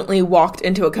definitely walked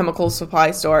into a chemical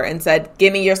supply store and said,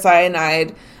 "Give me your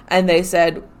cyanide," and they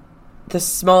said, "The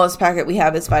smallest packet we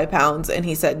have is 5 pounds," and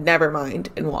he said, "Never mind,"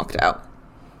 and walked out.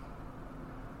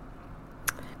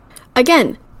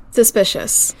 Again,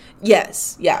 suspicious.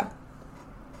 Yes, yeah.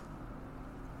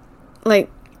 Like,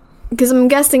 because I'm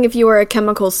guessing if you were a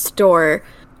chemical store,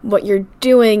 what you're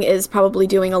doing is probably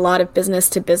doing a lot of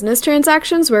business-to-business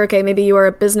transactions where, okay, maybe you are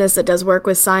a business that does work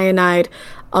with cyanide,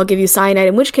 I'll give you cyanide,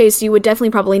 in which case you would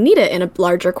definitely probably need it in a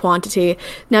larger quantity.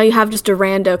 Now you have just a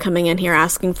rando coming in here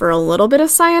asking for a little bit of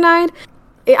cyanide.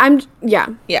 Yeah.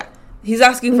 Yeah. He's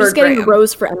asking for a gram. I'm just getting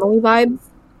Rose for Emily vibes.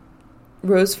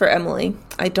 Rose for Emily.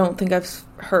 I don't think I've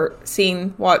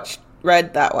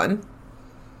read that one.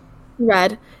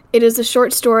 Read. It is a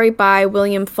short story by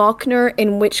William Faulkner,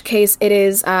 in which case it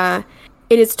is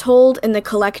told in the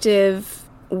collective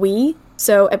we.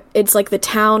 So it's like the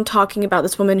town talking about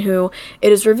this woman who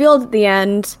it is revealed at the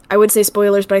end. I would say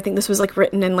spoilers, but I think this was like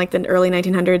written in like the early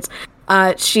 1900s.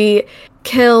 She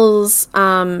kills.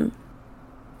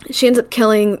 She ends up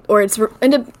killing, or it's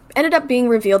ended up being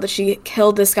revealed that she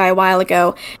killed this guy a while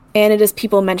ago, and it is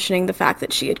people mentioning the fact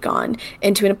that she had gone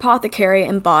into an apothecary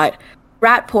and bought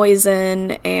rat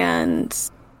poison, and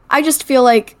I just feel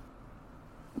like,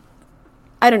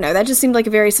 I don't know, that just seemed like a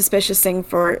very suspicious thing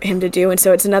for him to do, and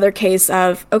so it's another case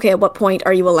of, okay, at what point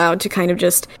are you allowed to kind of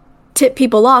just tip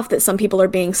people off that some people are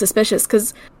being suspicious?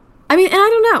 Because, I mean, and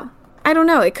I don't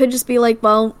know, it could just be like,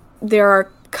 well, there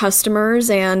are customers,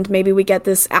 and maybe we get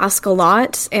this ask a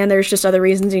lot, and there's just other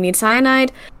reasons you need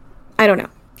cyanide. I don't know.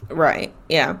 Right.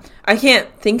 Yeah. I can't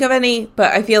think of any,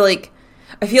 but I feel like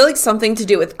something to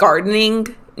do with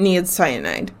gardening needs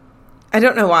cyanide. I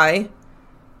don't know why.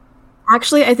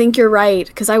 Actually, I think you're right,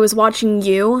 because I was watching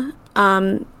You,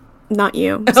 not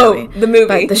You, sorry, the movie,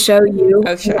 but the show You,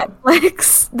 show.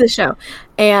 Netflix, the show,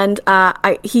 and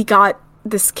he got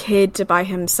this kid to buy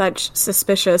him such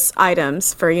suspicious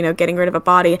items for, getting rid of a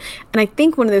body. And I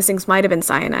think one of those things might have been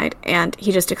cyanide, and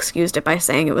he just excused it by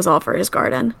saying it was all for his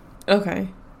garden. Okay.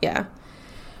 Yeah.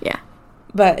 Yeah.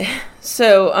 But,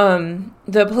 so,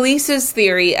 the police's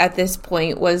theory at this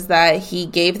point was that he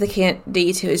gave the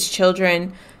candy to his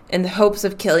children in the hopes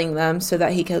of killing them so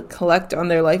that he could collect on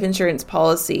their life insurance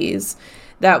policies.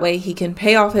 That way he can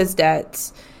pay off his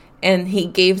debts. And he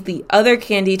gave the other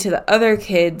candy to the other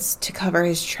kids to cover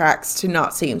his tracks to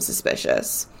not seem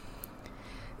suspicious.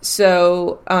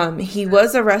 So he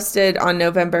was arrested on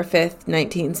November 5th,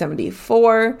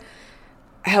 1974.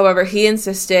 However, he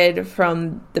insisted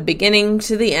from the beginning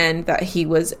to the end that he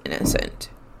was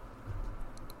innocent.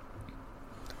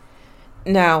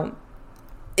 Now,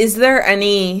 is there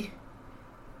any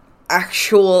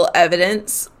actual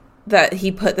evidence that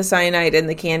he put the cyanide in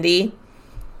the candy?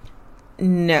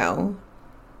 No,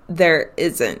 there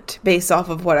isn't, based off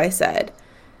of what I said.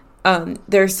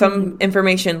 There's some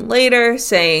information later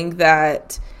saying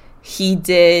that he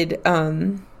did,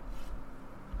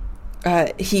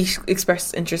 he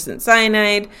expressed interest in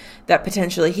cyanide, that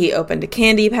potentially he opened a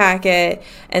candy packet,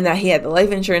 and that he had the life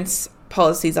insurance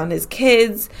policies on his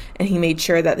kids, and he made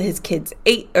sure that his kids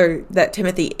ate, or that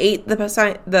Timothy ate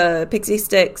the pixie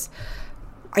sticks.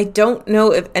 I don't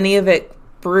know if any of it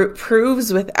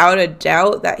proves without a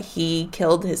doubt that he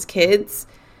killed his kids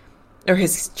or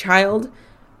his child,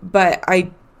 but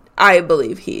I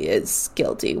believe he is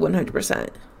guilty 100%.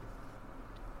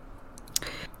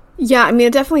 Yeah, I mean,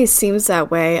 it definitely seems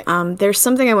that way. There's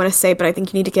something I want to say, but I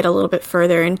think you need to get a little bit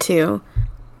further into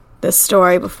the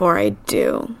story before I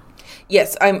do.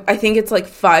 Yes, I think it's like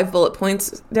 5 bullet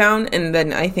points down, and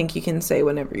then I think you can say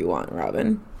whenever you want,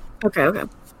 Robin. Okay.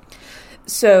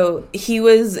 So he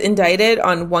was indicted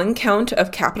on 1 count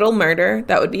of capital murder,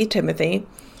 that would be Timothy,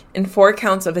 and 4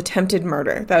 counts of attempted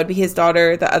murder, that would be his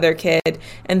daughter, the other kid,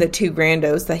 and the 2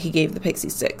 randos that he gave the pixie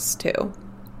sticks to.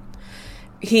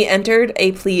 He entered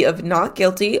a plea of not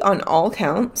guilty on all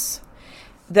counts.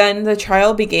 Then the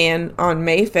trial began on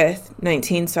May 5th,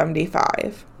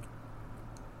 1975.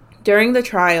 During the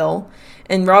trial,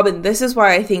 and Robin, this is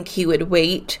why I think he would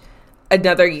wait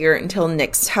another year until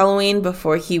next Halloween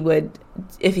before he would,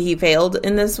 if he failed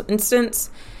in this instance,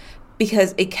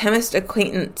 because a chemist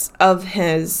acquaintance of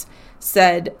his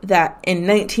said that in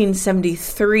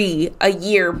 1973, a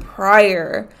year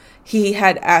prior, he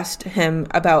had asked him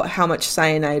about how much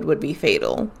cyanide would be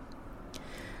fatal.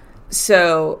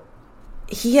 So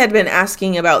he had been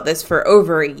asking about this for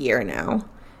over a year now,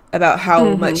 about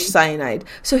how much cyanide.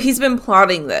 So he's been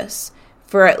plotting this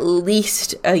for at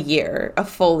least a year, a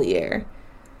full year.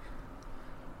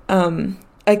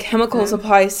 A chemical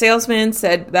supply salesman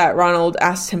said that Ronald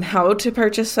asked him how to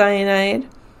purchase cyanide.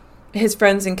 His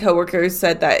friends and coworkers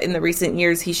said that in the recent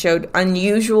years he showed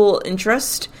unusual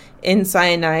interest in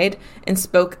cyanide and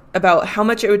spoke about how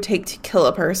much it would take to kill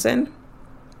a person.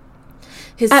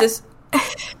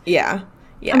 Yeah.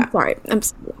 I'm sorry.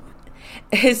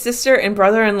 His sister and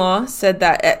brother-in-law said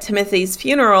that at Timothy's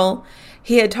funeral,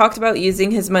 he had talked about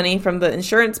using his money from the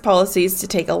insurance policies to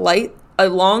take a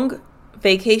long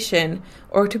vacation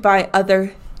or to buy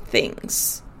other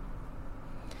things.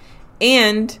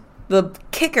 And the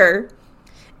kicker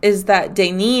is that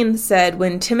Daneen said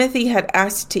when Timothy had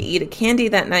asked to eat a candy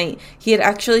that night, he had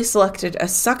actually selected a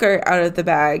sucker out of the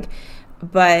bag,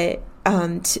 but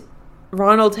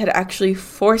Ronald had actually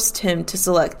forced him to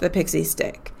select the pixie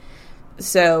stick.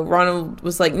 So Ronald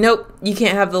was like, nope, you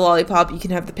can't have the lollipop, you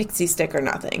can have the pixie stick or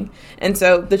nothing. And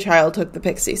so the child took the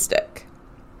pixie stick.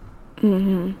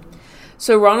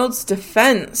 So Ronald's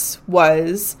defense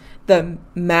was the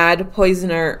mad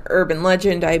poisoner urban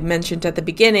legend I mentioned at the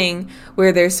beginning,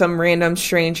 where there's some random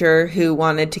stranger who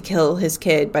wanted to kill his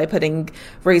kid by putting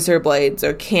razor blades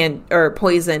or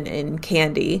poison in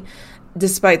candy,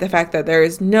 despite the fact that there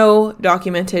is no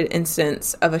documented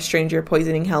instance of a stranger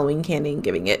poisoning Halloween candy and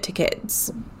giving it to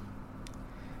kids.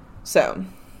 So,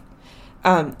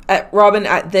 Robin,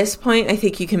 at this point, I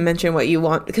think you can mention what you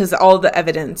want, because all the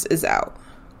evidence is out.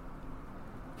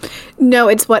 No,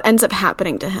 it's what ends up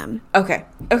happening to him. Okay.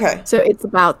 So it's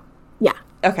about, yeah.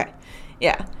 Okay.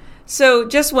 Yeah. So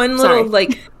just one little,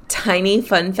 tiny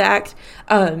fun fact.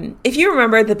 If you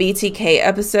remember the BTK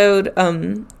episode,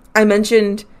 I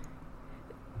mentioned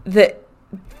that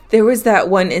there was that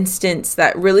one instance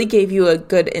that really gave you a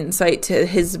good insight to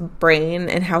his brain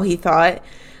and how he thought,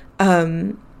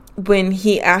 when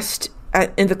he asked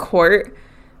in the court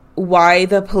why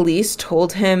the police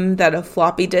told him that a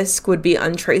floppy disk would be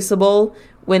untraceable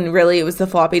when really it was the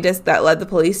floppy disk that led the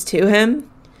police to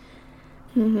him.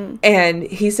 And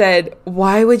he said,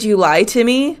 why would you lie to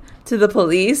me, to the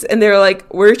police? And they're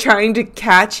like, we're trying to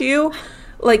catch you.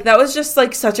 Like, that was just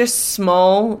such a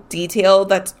small detail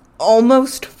that's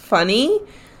almost funny,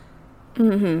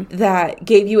 that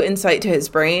gave you insight to his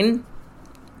brain.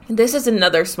 This is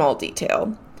another small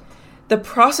detail. The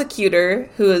prosecutor,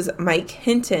 who is Mike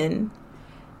Hinton,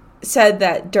 said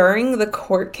that during the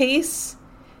court case,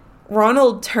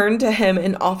 Ronald turned to him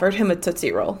and offered him a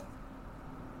Tootsie Roll.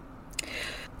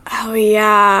 Oh,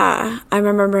 yeah. I'm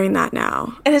remembering that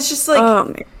now. And it's just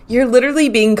you're literally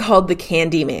being called the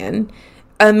Candy Man.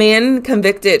 A man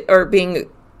convicted, or being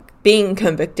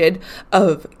convicted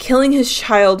of killing his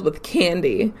child with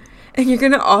candy. And you're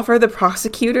going to offer the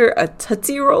prosecutor a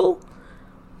Tootsie Roll?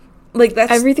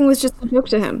 That's... Everything was just a joke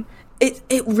to him. It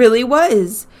really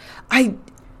was. I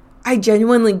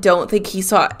genuinely don't think he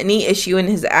saw any issue in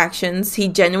his actions. He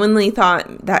genuinely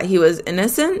thought that he was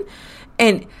innocent.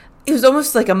 And it was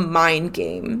almost like a mind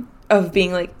game of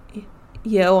being like,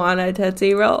 you want a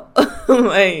Tootsie Roll?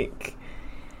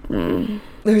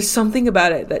 There's something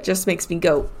about it that just makes me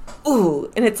go,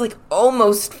 ooh. And it's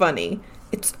almost funny.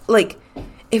 It's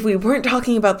if we weren't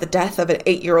talking about the death of an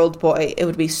 8-year-old boy, it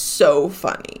would be so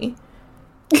funny.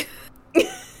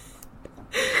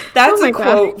 That's a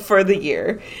quote for the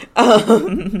year.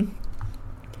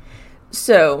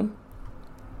 So,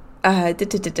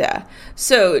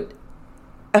 So,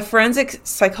 a forensic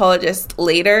psychologist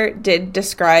later did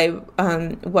describe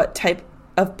what type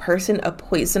of person a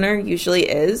poisoner usually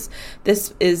is.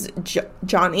 This is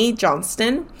Johnny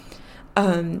Johnston.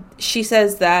 She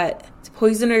says that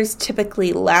poisoners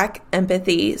typically lack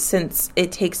empathy since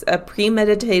it takes a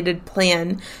premeditated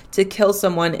plan to kill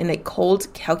someone in a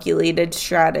cold, calculated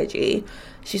strategy.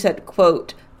 She said,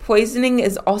 quote, poisoning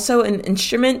is also an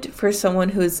instrument for someone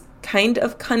who is kind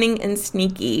of cunning and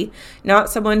sneaky, not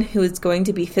someone who is going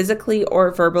to be physically or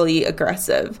verbally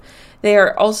aggressive. They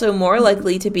are also more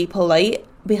likely to be polite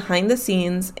behind the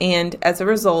scenes, and as a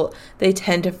result, they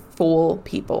tend to fool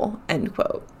people, end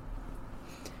quote.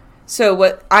 So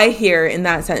what I hear in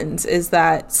that sentence is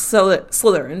that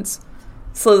Slytherins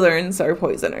are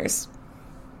poisoners.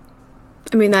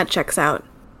 I mean, that checks out.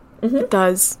 Mm-hmm. It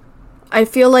does. I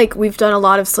feel like we've done a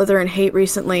lot of Slytherin hate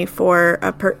recently for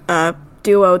a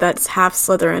duo that's half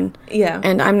Slytherin. Yeah.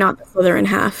 And I'm not the Slytherin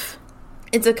half.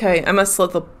 It's okay. I'm a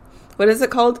what is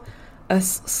it called? A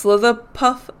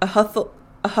Slitherpuff? A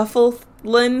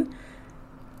Hufflepuff?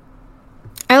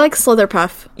 I like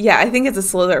Slitherpuff. Yeah, I think it's a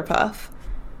Slitherpuff.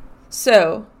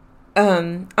 So,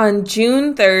 on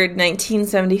June 3rd,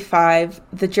 1975,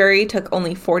 the jury took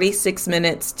only 46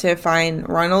 minutes to find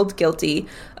Ronald guilty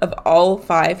of all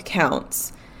 5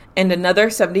 counts, and another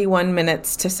 71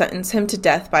 minutes to sentence him to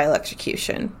death by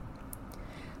electrocution.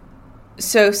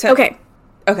 Okay.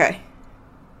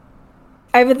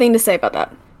 I have a thing to say about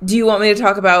that. Do you want me to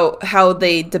talk about how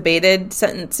they debated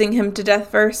sentencing him to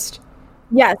death first?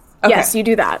 Yes. Okay. Yes, you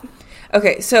do that.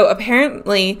 Okay, so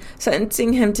apparently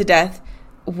sentencing him to death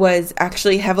was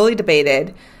actually heavily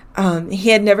debated.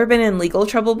 He had never been in legal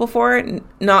trouble before,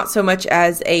 not so much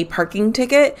as a parking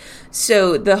ticket.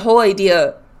 So the whole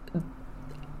idea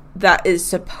that is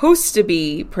supposed to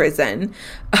be prison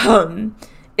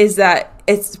is that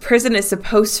prison is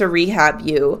supposed to rehab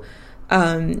you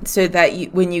so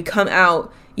that when you come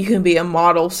out, you can be a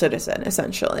model citizen,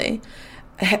 essentially.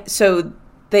 So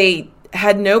they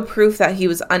had no proof that he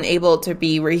was unable to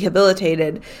be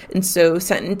rehabilitated, and so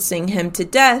sentencing him to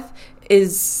death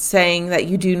is saying that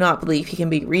you do not believe he can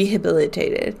be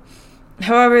rehabilitated.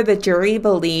 However, the jury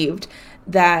believed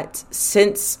that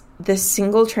since this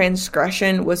single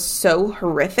transgression was so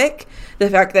horrific, the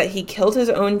fact that he killed his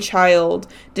own child,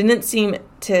 didn't seem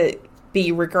to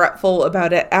be regretful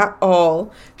about it at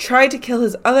all, tried to kill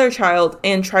his other child,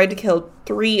 and tried to kill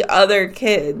 3 other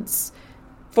kids.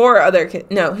 4 other kids.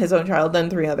 No, his own child, then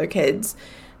 3 other kids.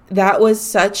 That was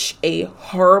such a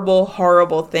horrible,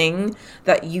 horrible thing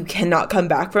that you cannot come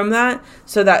back from that.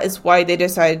 So that is why they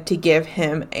decided to give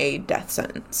him a death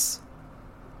sentence.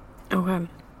 Okay.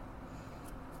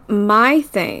 My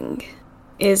thing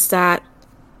is that,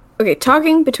 okay,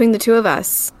 talking between the two of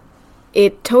us,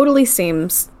 it totally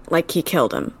seems like he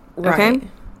killed him. Okay? Right.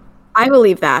 I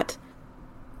believe that.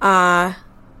 I'm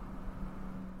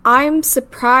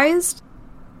surprised.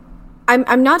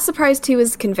 I'm not surprised he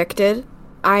was convicted.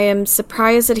 I am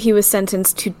surprised that he was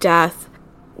sentenced to death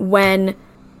when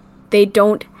they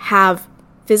don't have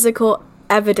physical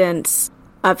evidence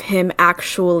of him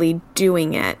actually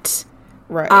doing it.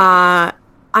 Right.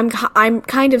 I'm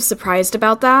kind of surprised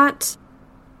about that.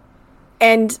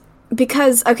 And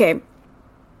because, okay,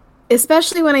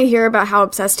 especially when I hear about how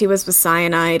obsessed he was with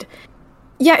cyanide,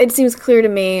 yeah, it seems clear to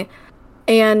me.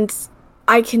 And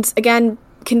I can, again,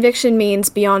 conviction means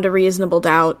beyond a reasonable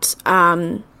doubt.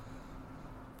 I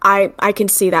can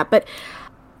see that. But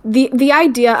the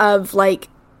idea of, like,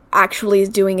 actually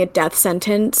doing a death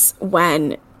sentence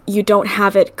when you don't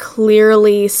have it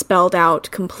clearly spelled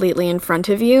out completely in front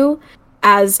of you,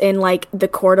 as in, like, the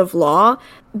court of law,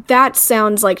 that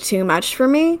sounds like too much for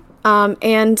me.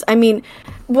 And, I mean,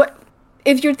 what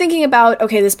if you're thinking about,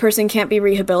 okay, this person can't be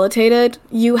rehabilitated,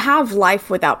 you have life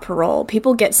without parole.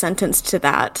 People get sentenced to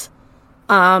that.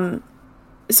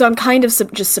 So I'm kind of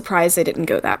just surprised they didn't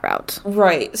go that route.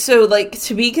 Right. So, like,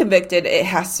 to be convicted, it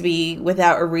has to be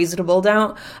without a reasonable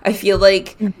doubt. I feel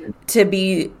like to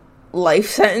be life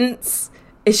sentence,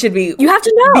 it should be you have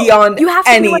to know beyond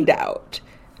any doubt.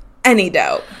 Any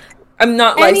doubt. I'm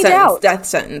not life sentence, death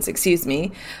sentence, excuse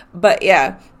me. But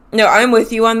yeah, no, I'm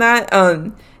with you on that.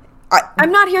 I'm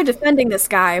not here defending this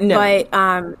guy, but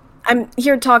I'm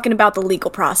here talking about the legal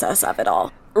process of it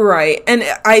all. Right. And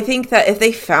I think that if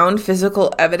they found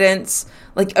physical evidence,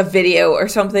 like a video or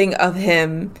something of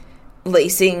him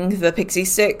lacing the pixie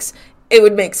sticks, it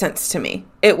would make sense to me.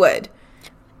 It would.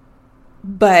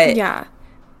 But, yeah,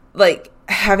 like,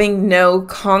 having no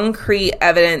concrete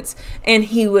evidence, and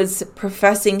he was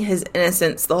professing his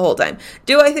innocence the whole time.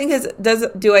 Do I think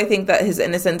that his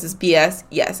innocence is BS?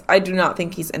 Yes. I do not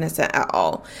think he's innocent at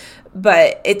all.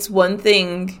 But it's one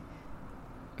thing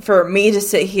for me to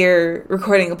sit here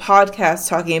recording a podcast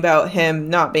talking about him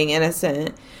not being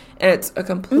innocent, and it's a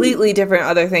completely different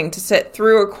other thing to sit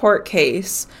through a court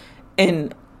case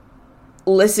and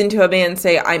listen to a man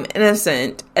say, I'm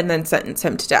innocent, and then sentence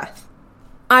him to death.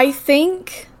 I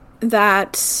think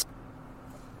that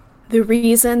the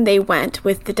reason they went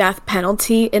with the death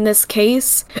penalty in this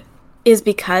case is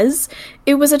because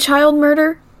it was a child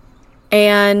murder,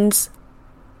 and,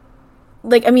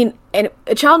 like, I mean,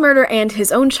 a child murder and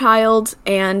his own child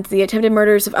and the attempted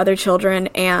murders of other children,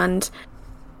 and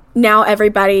now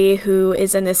everybody who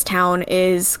is in this town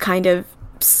is kind of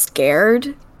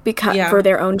scared for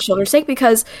their own children's sake,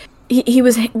 because he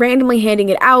was randomly handing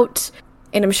it out,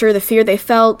 and I'm sure the fear they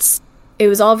felt, it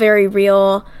was all very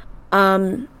real.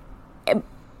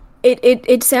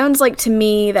 It sounds like to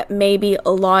me that maybe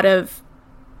a lot of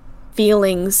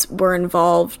feelings were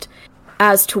involved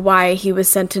as to why he was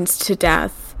sentenced to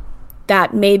death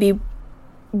that maybe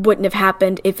wouldn't have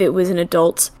happened if it was an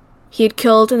adult he had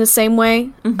killed in the same way.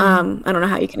 I don't know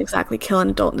how you can exactly kill an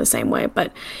adult in the same way,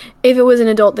 but if it was an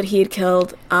adult that he had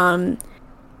killed,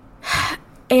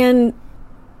 and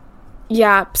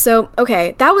yeah, so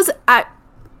okay, that was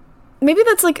maybe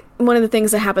that's like one of the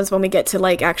things that happens when we get to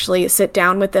like actually sit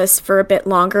down with this for a bit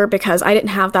longer, because I didn't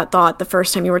have that thought the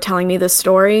first time you were telling me this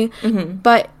story.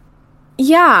 But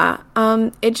yeah,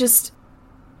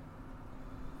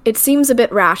 it seems a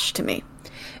bit rash to me.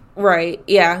 Right,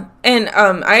 yeah. And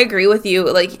I agree with you.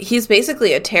 Like, he's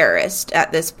basically a terrorist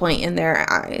at this point in their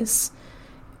eyes.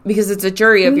 Because it's a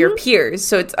jury of your peers,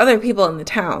 so it's other people in the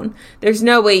town. There's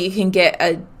no way you can get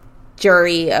a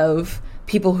jury of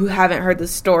people who haven't heard the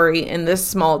story in this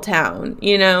small town,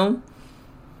 you know?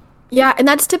 Yeah, and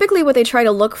that's typically what they try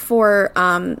to look for,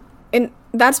 and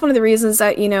that's one of the reasons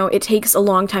that, you know, it takes a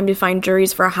long time to find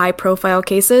juries for high-profile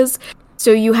cases.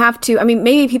 So you have to, I mean,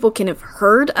 maybe people can have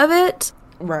heard of it,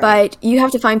 right, but you have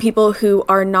to find people who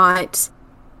are not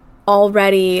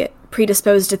already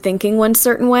predisposed to thinking one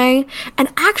certain way.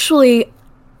 And actually,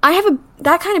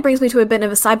 that kind of brings me to a bit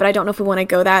of a side, but I don't know if we want to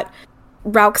go that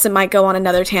route because it might go on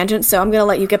another tangent, so I'm going to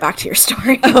let you get back to your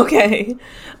story. Okay.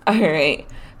 All right.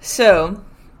 So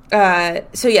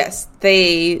yes,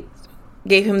 they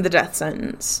gave him the death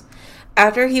sentence.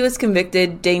 After he was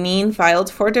convicted, Daneen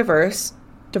filed for divorce.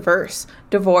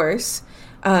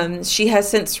 She has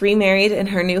since remarried, and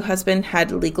her new husband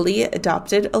had legally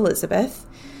adopted Elizabeth.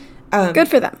 Good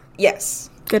for them. Yes.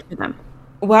 Good for them.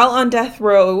 While on death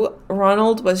row,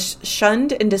 Ronald was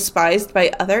shunned and despised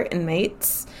by other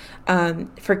inmates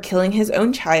for killing his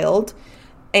own child.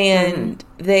 And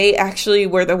they actually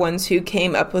were the ones who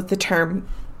came up with the term,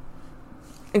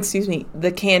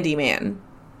 the Candyman.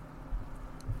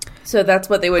 So that's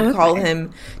what they would call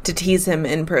him to tease him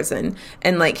in prison.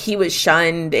 And, like, he was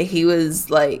shunned. He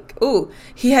was, like,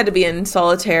 he had to be in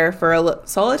solitary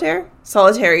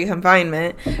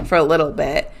confinement for a little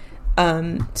bit.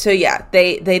 So, yeah,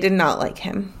 they did not like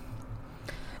him.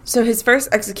 So his first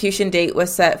execution date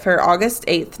was set for August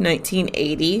 8th,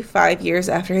 1980, 5 years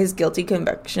after his guilty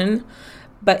conviction.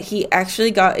 But he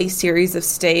actually got a series of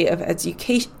stays of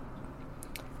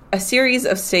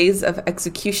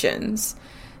executions.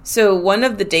 So one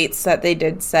of the dates that they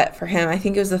did set for him, I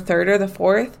think it was the 3rd or the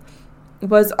 4th,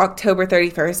 was October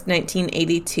 31st,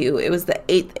 1982. It was the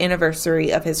 8th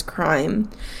anniversary of his crime.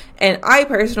 And I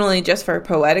personally, just for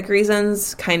poetic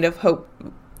reasons, kind of hope,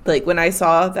 like, when I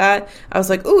saw that, I was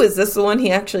like, is this the one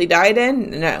he actually died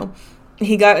in? No.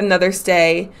 He got another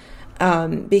stay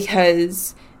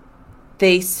because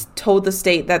they told the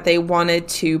state that they wanted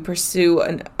to pursue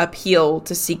an appeal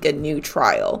to seek a new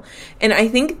trial. And I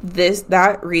think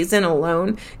that reason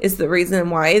alone is the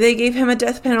reason why they gave him a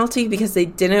death penalty, because they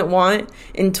didn't want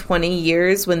in 20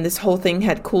 years, when this whole thing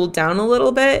had cooled down a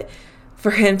little bit, for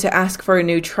him to ask for a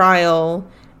new trial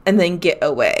and then get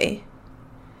away.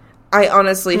 I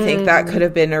honestly think that could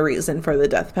have been a reason for the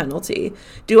death penalty.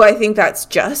 Do I think that's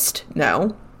just?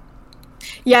 No.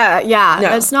 Yeah. No.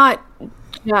 That's not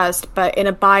just, but in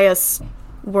a bias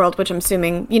world, which I'm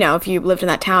assuming, you know, if you lived in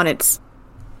that town,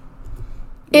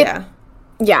 yeah,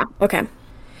 okay.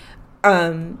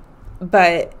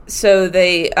 But so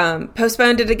they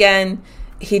postponed it again.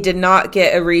 He did not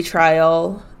get a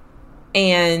retrial,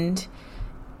 and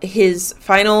his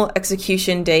final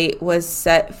execution date was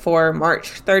set for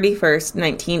March 31st,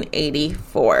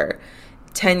 1984,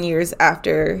 10 years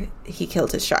after he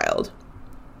killed his child.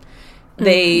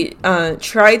 They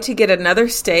tried to get another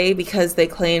stay because they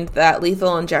claimed that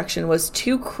lethal injection was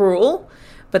too cruel,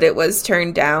 but it was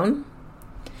turned down.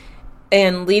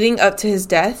 And leading up to his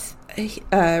death,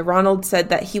 Ronald said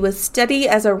that he was steady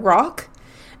as a rock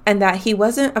and that he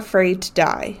wasn't afraid to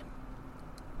die.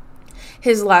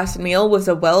 His last meal was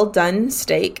a well-done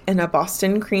steak and a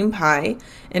Boston cream pie.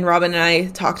 And Robin and I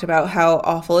talked about how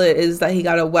awful it is that he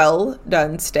got a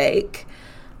well-done steak.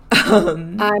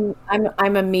 I'm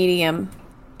a medium.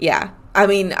 Yeah. I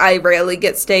mean, I rarely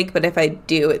get steak, but if I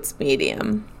do, it's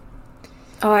medium.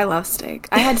 Oh, I love steak.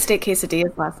 I had steak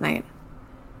quesadillas last night.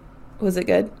 Was it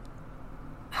good?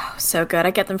 Oh, so good.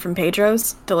 I get them from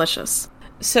Pedro's. Delicious.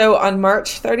 So on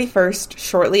March 31st,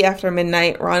 shortly after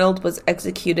midnight, Ronald was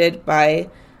executed by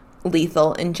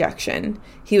lethal injection.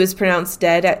 He was pronounced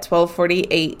dead at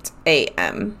 12:48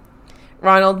 a.m.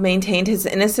 Ronald maintained his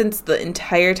innocence the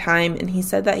entire time, and he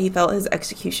said that he felt his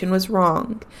execution was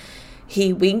wrong.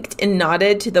 He winked and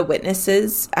nodded to the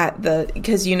witnesses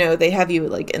because, they have you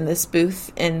like in this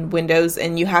booth in Windows,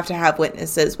 and you have to have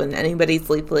witnesses when anybody's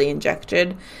lethally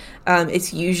injected.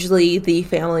 It's usually the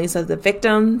families of the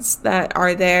victims that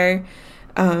are there,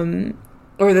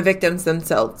 or the victims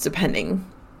themselves, depending.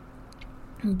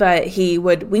 But he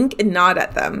would wink and nod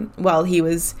at them while he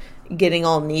was getting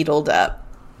all needled up.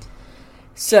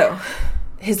 So,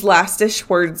 his last-ish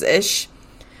words-ish.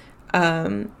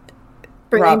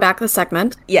 Bringing back the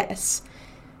segment. Yes.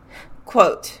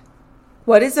 Quote,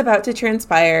 "What is about to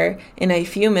transpire in a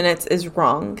few minutes is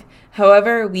wrong.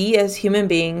 However, we as human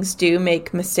beings do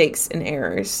make mistakes and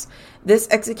errors. This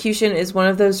execution is one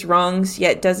of those wrongs,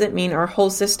 yet doesn't mean our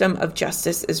whole system of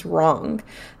justice is wrong.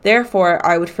 Therefore,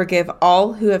 I would forgive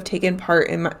all who have taken part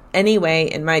in any way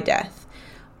in my death.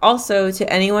 Also,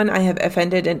 to anyone I have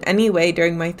offended in any way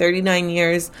during my 39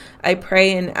 years, I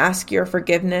pray and ask your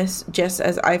forgiveness, just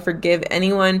as I forgive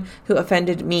anyone who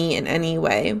offended me in any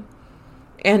way.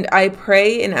 And I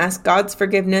pray and ask God's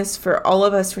forgiveness for all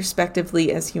of us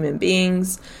respectively as human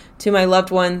beings. To my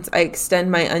loved ones, I extend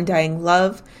my undying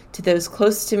love. To those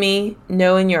close to me,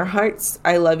 know in your hearts,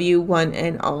 I love you one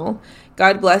and all.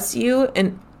 God bless you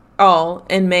and all,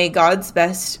 and may God's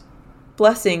best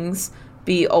blessings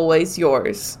be always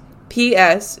yours.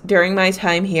 P.S. During my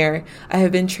time here, I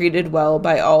have been treated well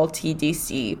by all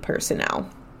TDC personnel."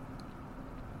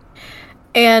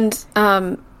 And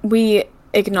we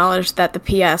acknowledged that the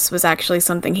P.S. was actually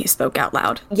something he spoke out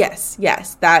loud. Yes.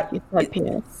 That he said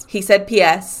P.S. He said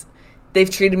P.S. They've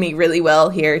treated me really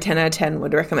well here. 10 out of 10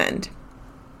 would recommend.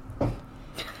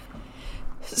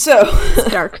 So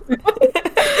it's dark.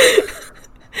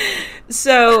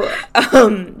 So,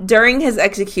 during his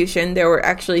execution, there were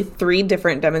actually 3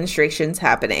 different demonstrations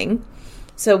happening.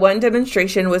 So one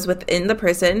demonstration was within the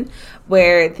prison,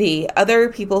 where the other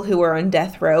people who were on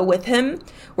death row with him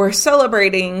were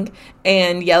celebrating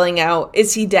and yelling out,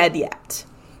 "Is he dead yet?"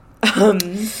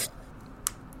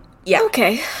 Yeah.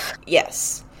 Okay.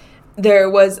 Yes. There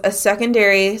was a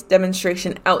secondary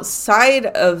demonstration outside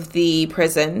of the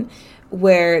prison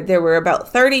where there were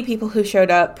about 30 people who showed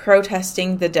up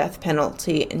protesting the death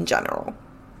penalty in general.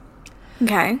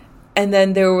 Okay. And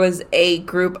then there was a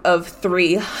group of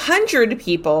 300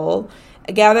 people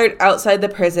gathered outside the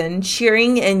prison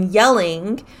cheering and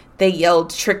yelling. They yelled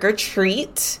 "trick or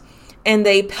treat," and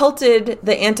they pelted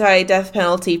the anti-death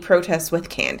penalty protests with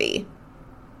candy.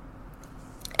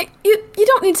 You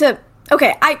don't need to...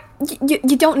 Okay,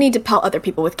 you don't need to pelt other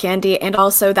people with candy, and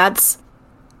also that's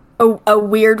a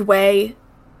weird way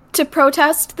to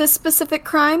protest this specific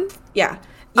crime. Yeah.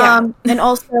 And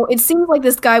also, it seems like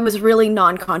this guy was really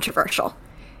non-controversial.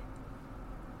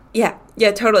 Yeah,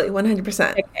 totally,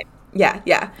 100%. Okay. Yeah.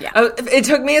 It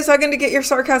took me a second to get your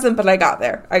sarcasm, but I got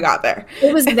there.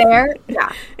 It was there.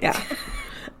 Yeah. Yeah.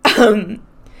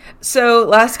 So,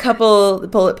 last couple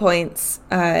bullet points.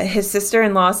 His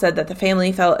sister-in-law said that the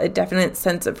family felt a definite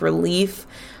sense of relief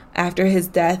after his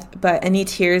death, but any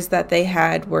tears that they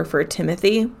had were for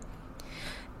Timothy.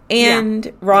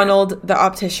 And Ronald, the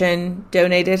optician,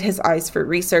 donated his eyes for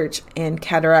research and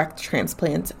cataract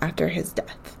transplants after his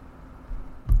death.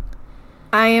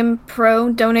 I am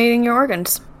pro donating your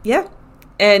organs. Yeah.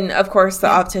 And, of course, the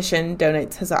optician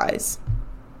donates his eyes.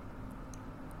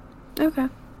 Okay.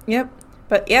 Yep.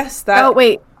 But, yes, that... Oh,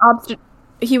 wait.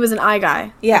 He was an eye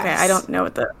guy. Yes. Okay, I don't know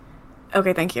what the...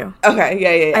 Okay, thank you. Okay,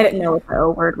 yeah. I didn't know what the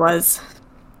O word was.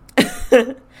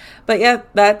 But yeah,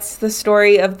 that's the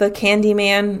story of the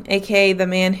Candyman, aka the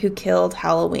man who killed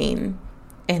Halloween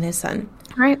and his son.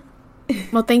 All right.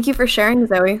 Well, thank you for sharing,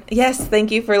 Zoe. Yes,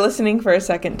 thank you for listening for a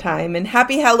second time, and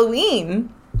happy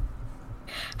Halloween!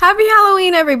 Happy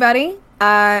Halloween, everybody!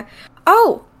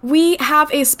 We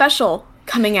have a special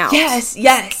coming out.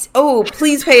 Yes. Oh,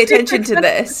 please pay attention to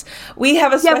this. We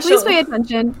have a special... Yeah, please pay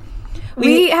attention.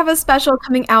 We have a special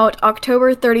coming out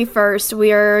October 31st.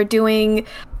 We are doing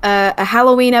a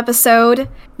Halloween episode.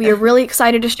 We are really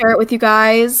excited to share it with you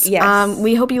guys. Yes.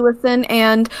 We hope you listen,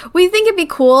 and we think it'd be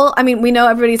cool. I mean, we know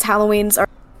everybody's Halloweens are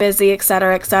busy,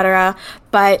 etc.,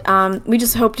 but we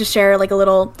just hope to share like a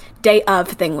little day of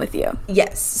thing with you.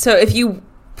 Yes. So if you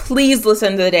please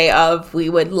listen to the day of, we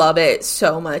would love it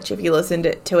so much if you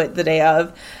listened to it the day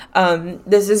of.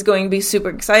 This is going to be super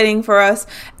exciting for us,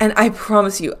 and I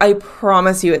promise you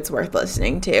it's worth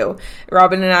listening to.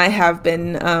 Robin and I have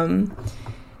been...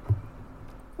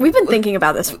 We've been thinking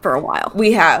about this for a while.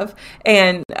 We have.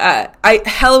 And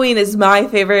Halloween is my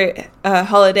favorite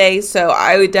holiday, so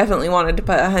I would definitely wanted to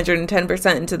put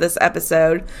 110% into this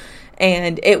episode.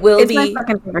 And it will It's my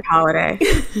second favorite holiday.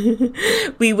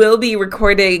 We will be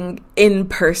recording in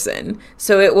person,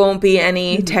 so it won't be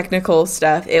any technical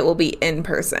stuff. It will be in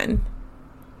person.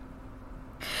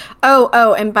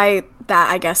 Oh, and by that,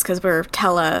 I guess, because we're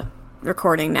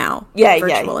recording now.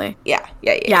 Virtually. Yeah.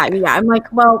 I'm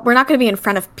like, well, we're not going to be in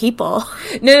front of people.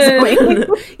 No.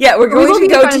 Yeah, we're going to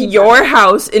go to your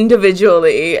house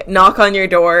individually, knock on your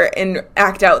door, and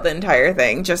act out the entire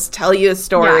thing. Just tell you a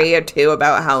story or two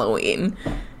about Halloween.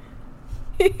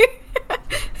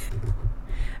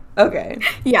 Okay.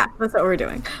 Yeah, that's what we're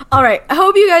doing. All right. I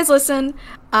hope you guys listen.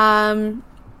 And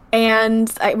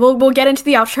we'll get into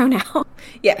the outro now.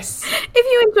 Yes. If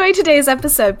you enjoyed today's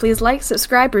episode, please like,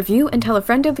 subscribe, review, and tell a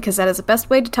friend because that is the best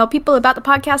way to tell people about the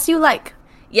podcast you like.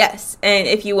 Yes, and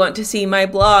if you want to see my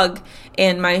blog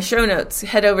and my show notes,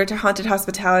 head over to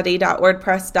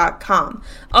hauntedhospitality.wordpress.com.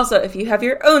 Also, if you have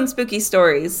your own spooky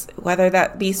stories, whether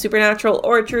that be supernatural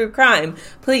or true crime,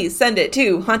 please send it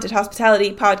to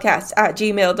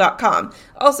hauntedhospitalitypodcast@gmail.com.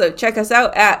 Also, check us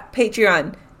out at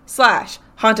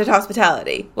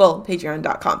Patreon/hauntedhospitality. Well,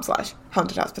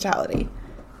 patreon.com/hauntedhospitality.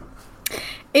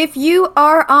 If you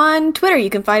are on Twitter, you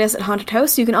can find us at Haunted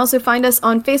Host. You can also find us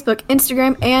on Facebook,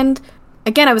 Instagram, and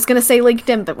again, I was going to say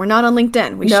LinkedIn, but we're not on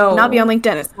LinkedIn. We should not be on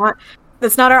LinkedIn.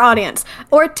 That's not our audience.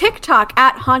 Or TikTok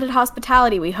at Haunted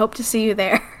Hospitality. We hope to see you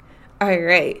there. All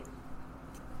right.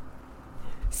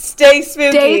 Stay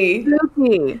spooky. Stay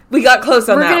spooky. We got close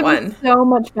on that one. We're going to be so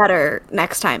much better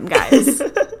next time, guys.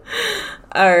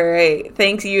 All right.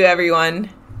 Thanks you, everyone.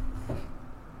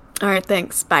 All right.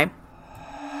 Thanks. Bye.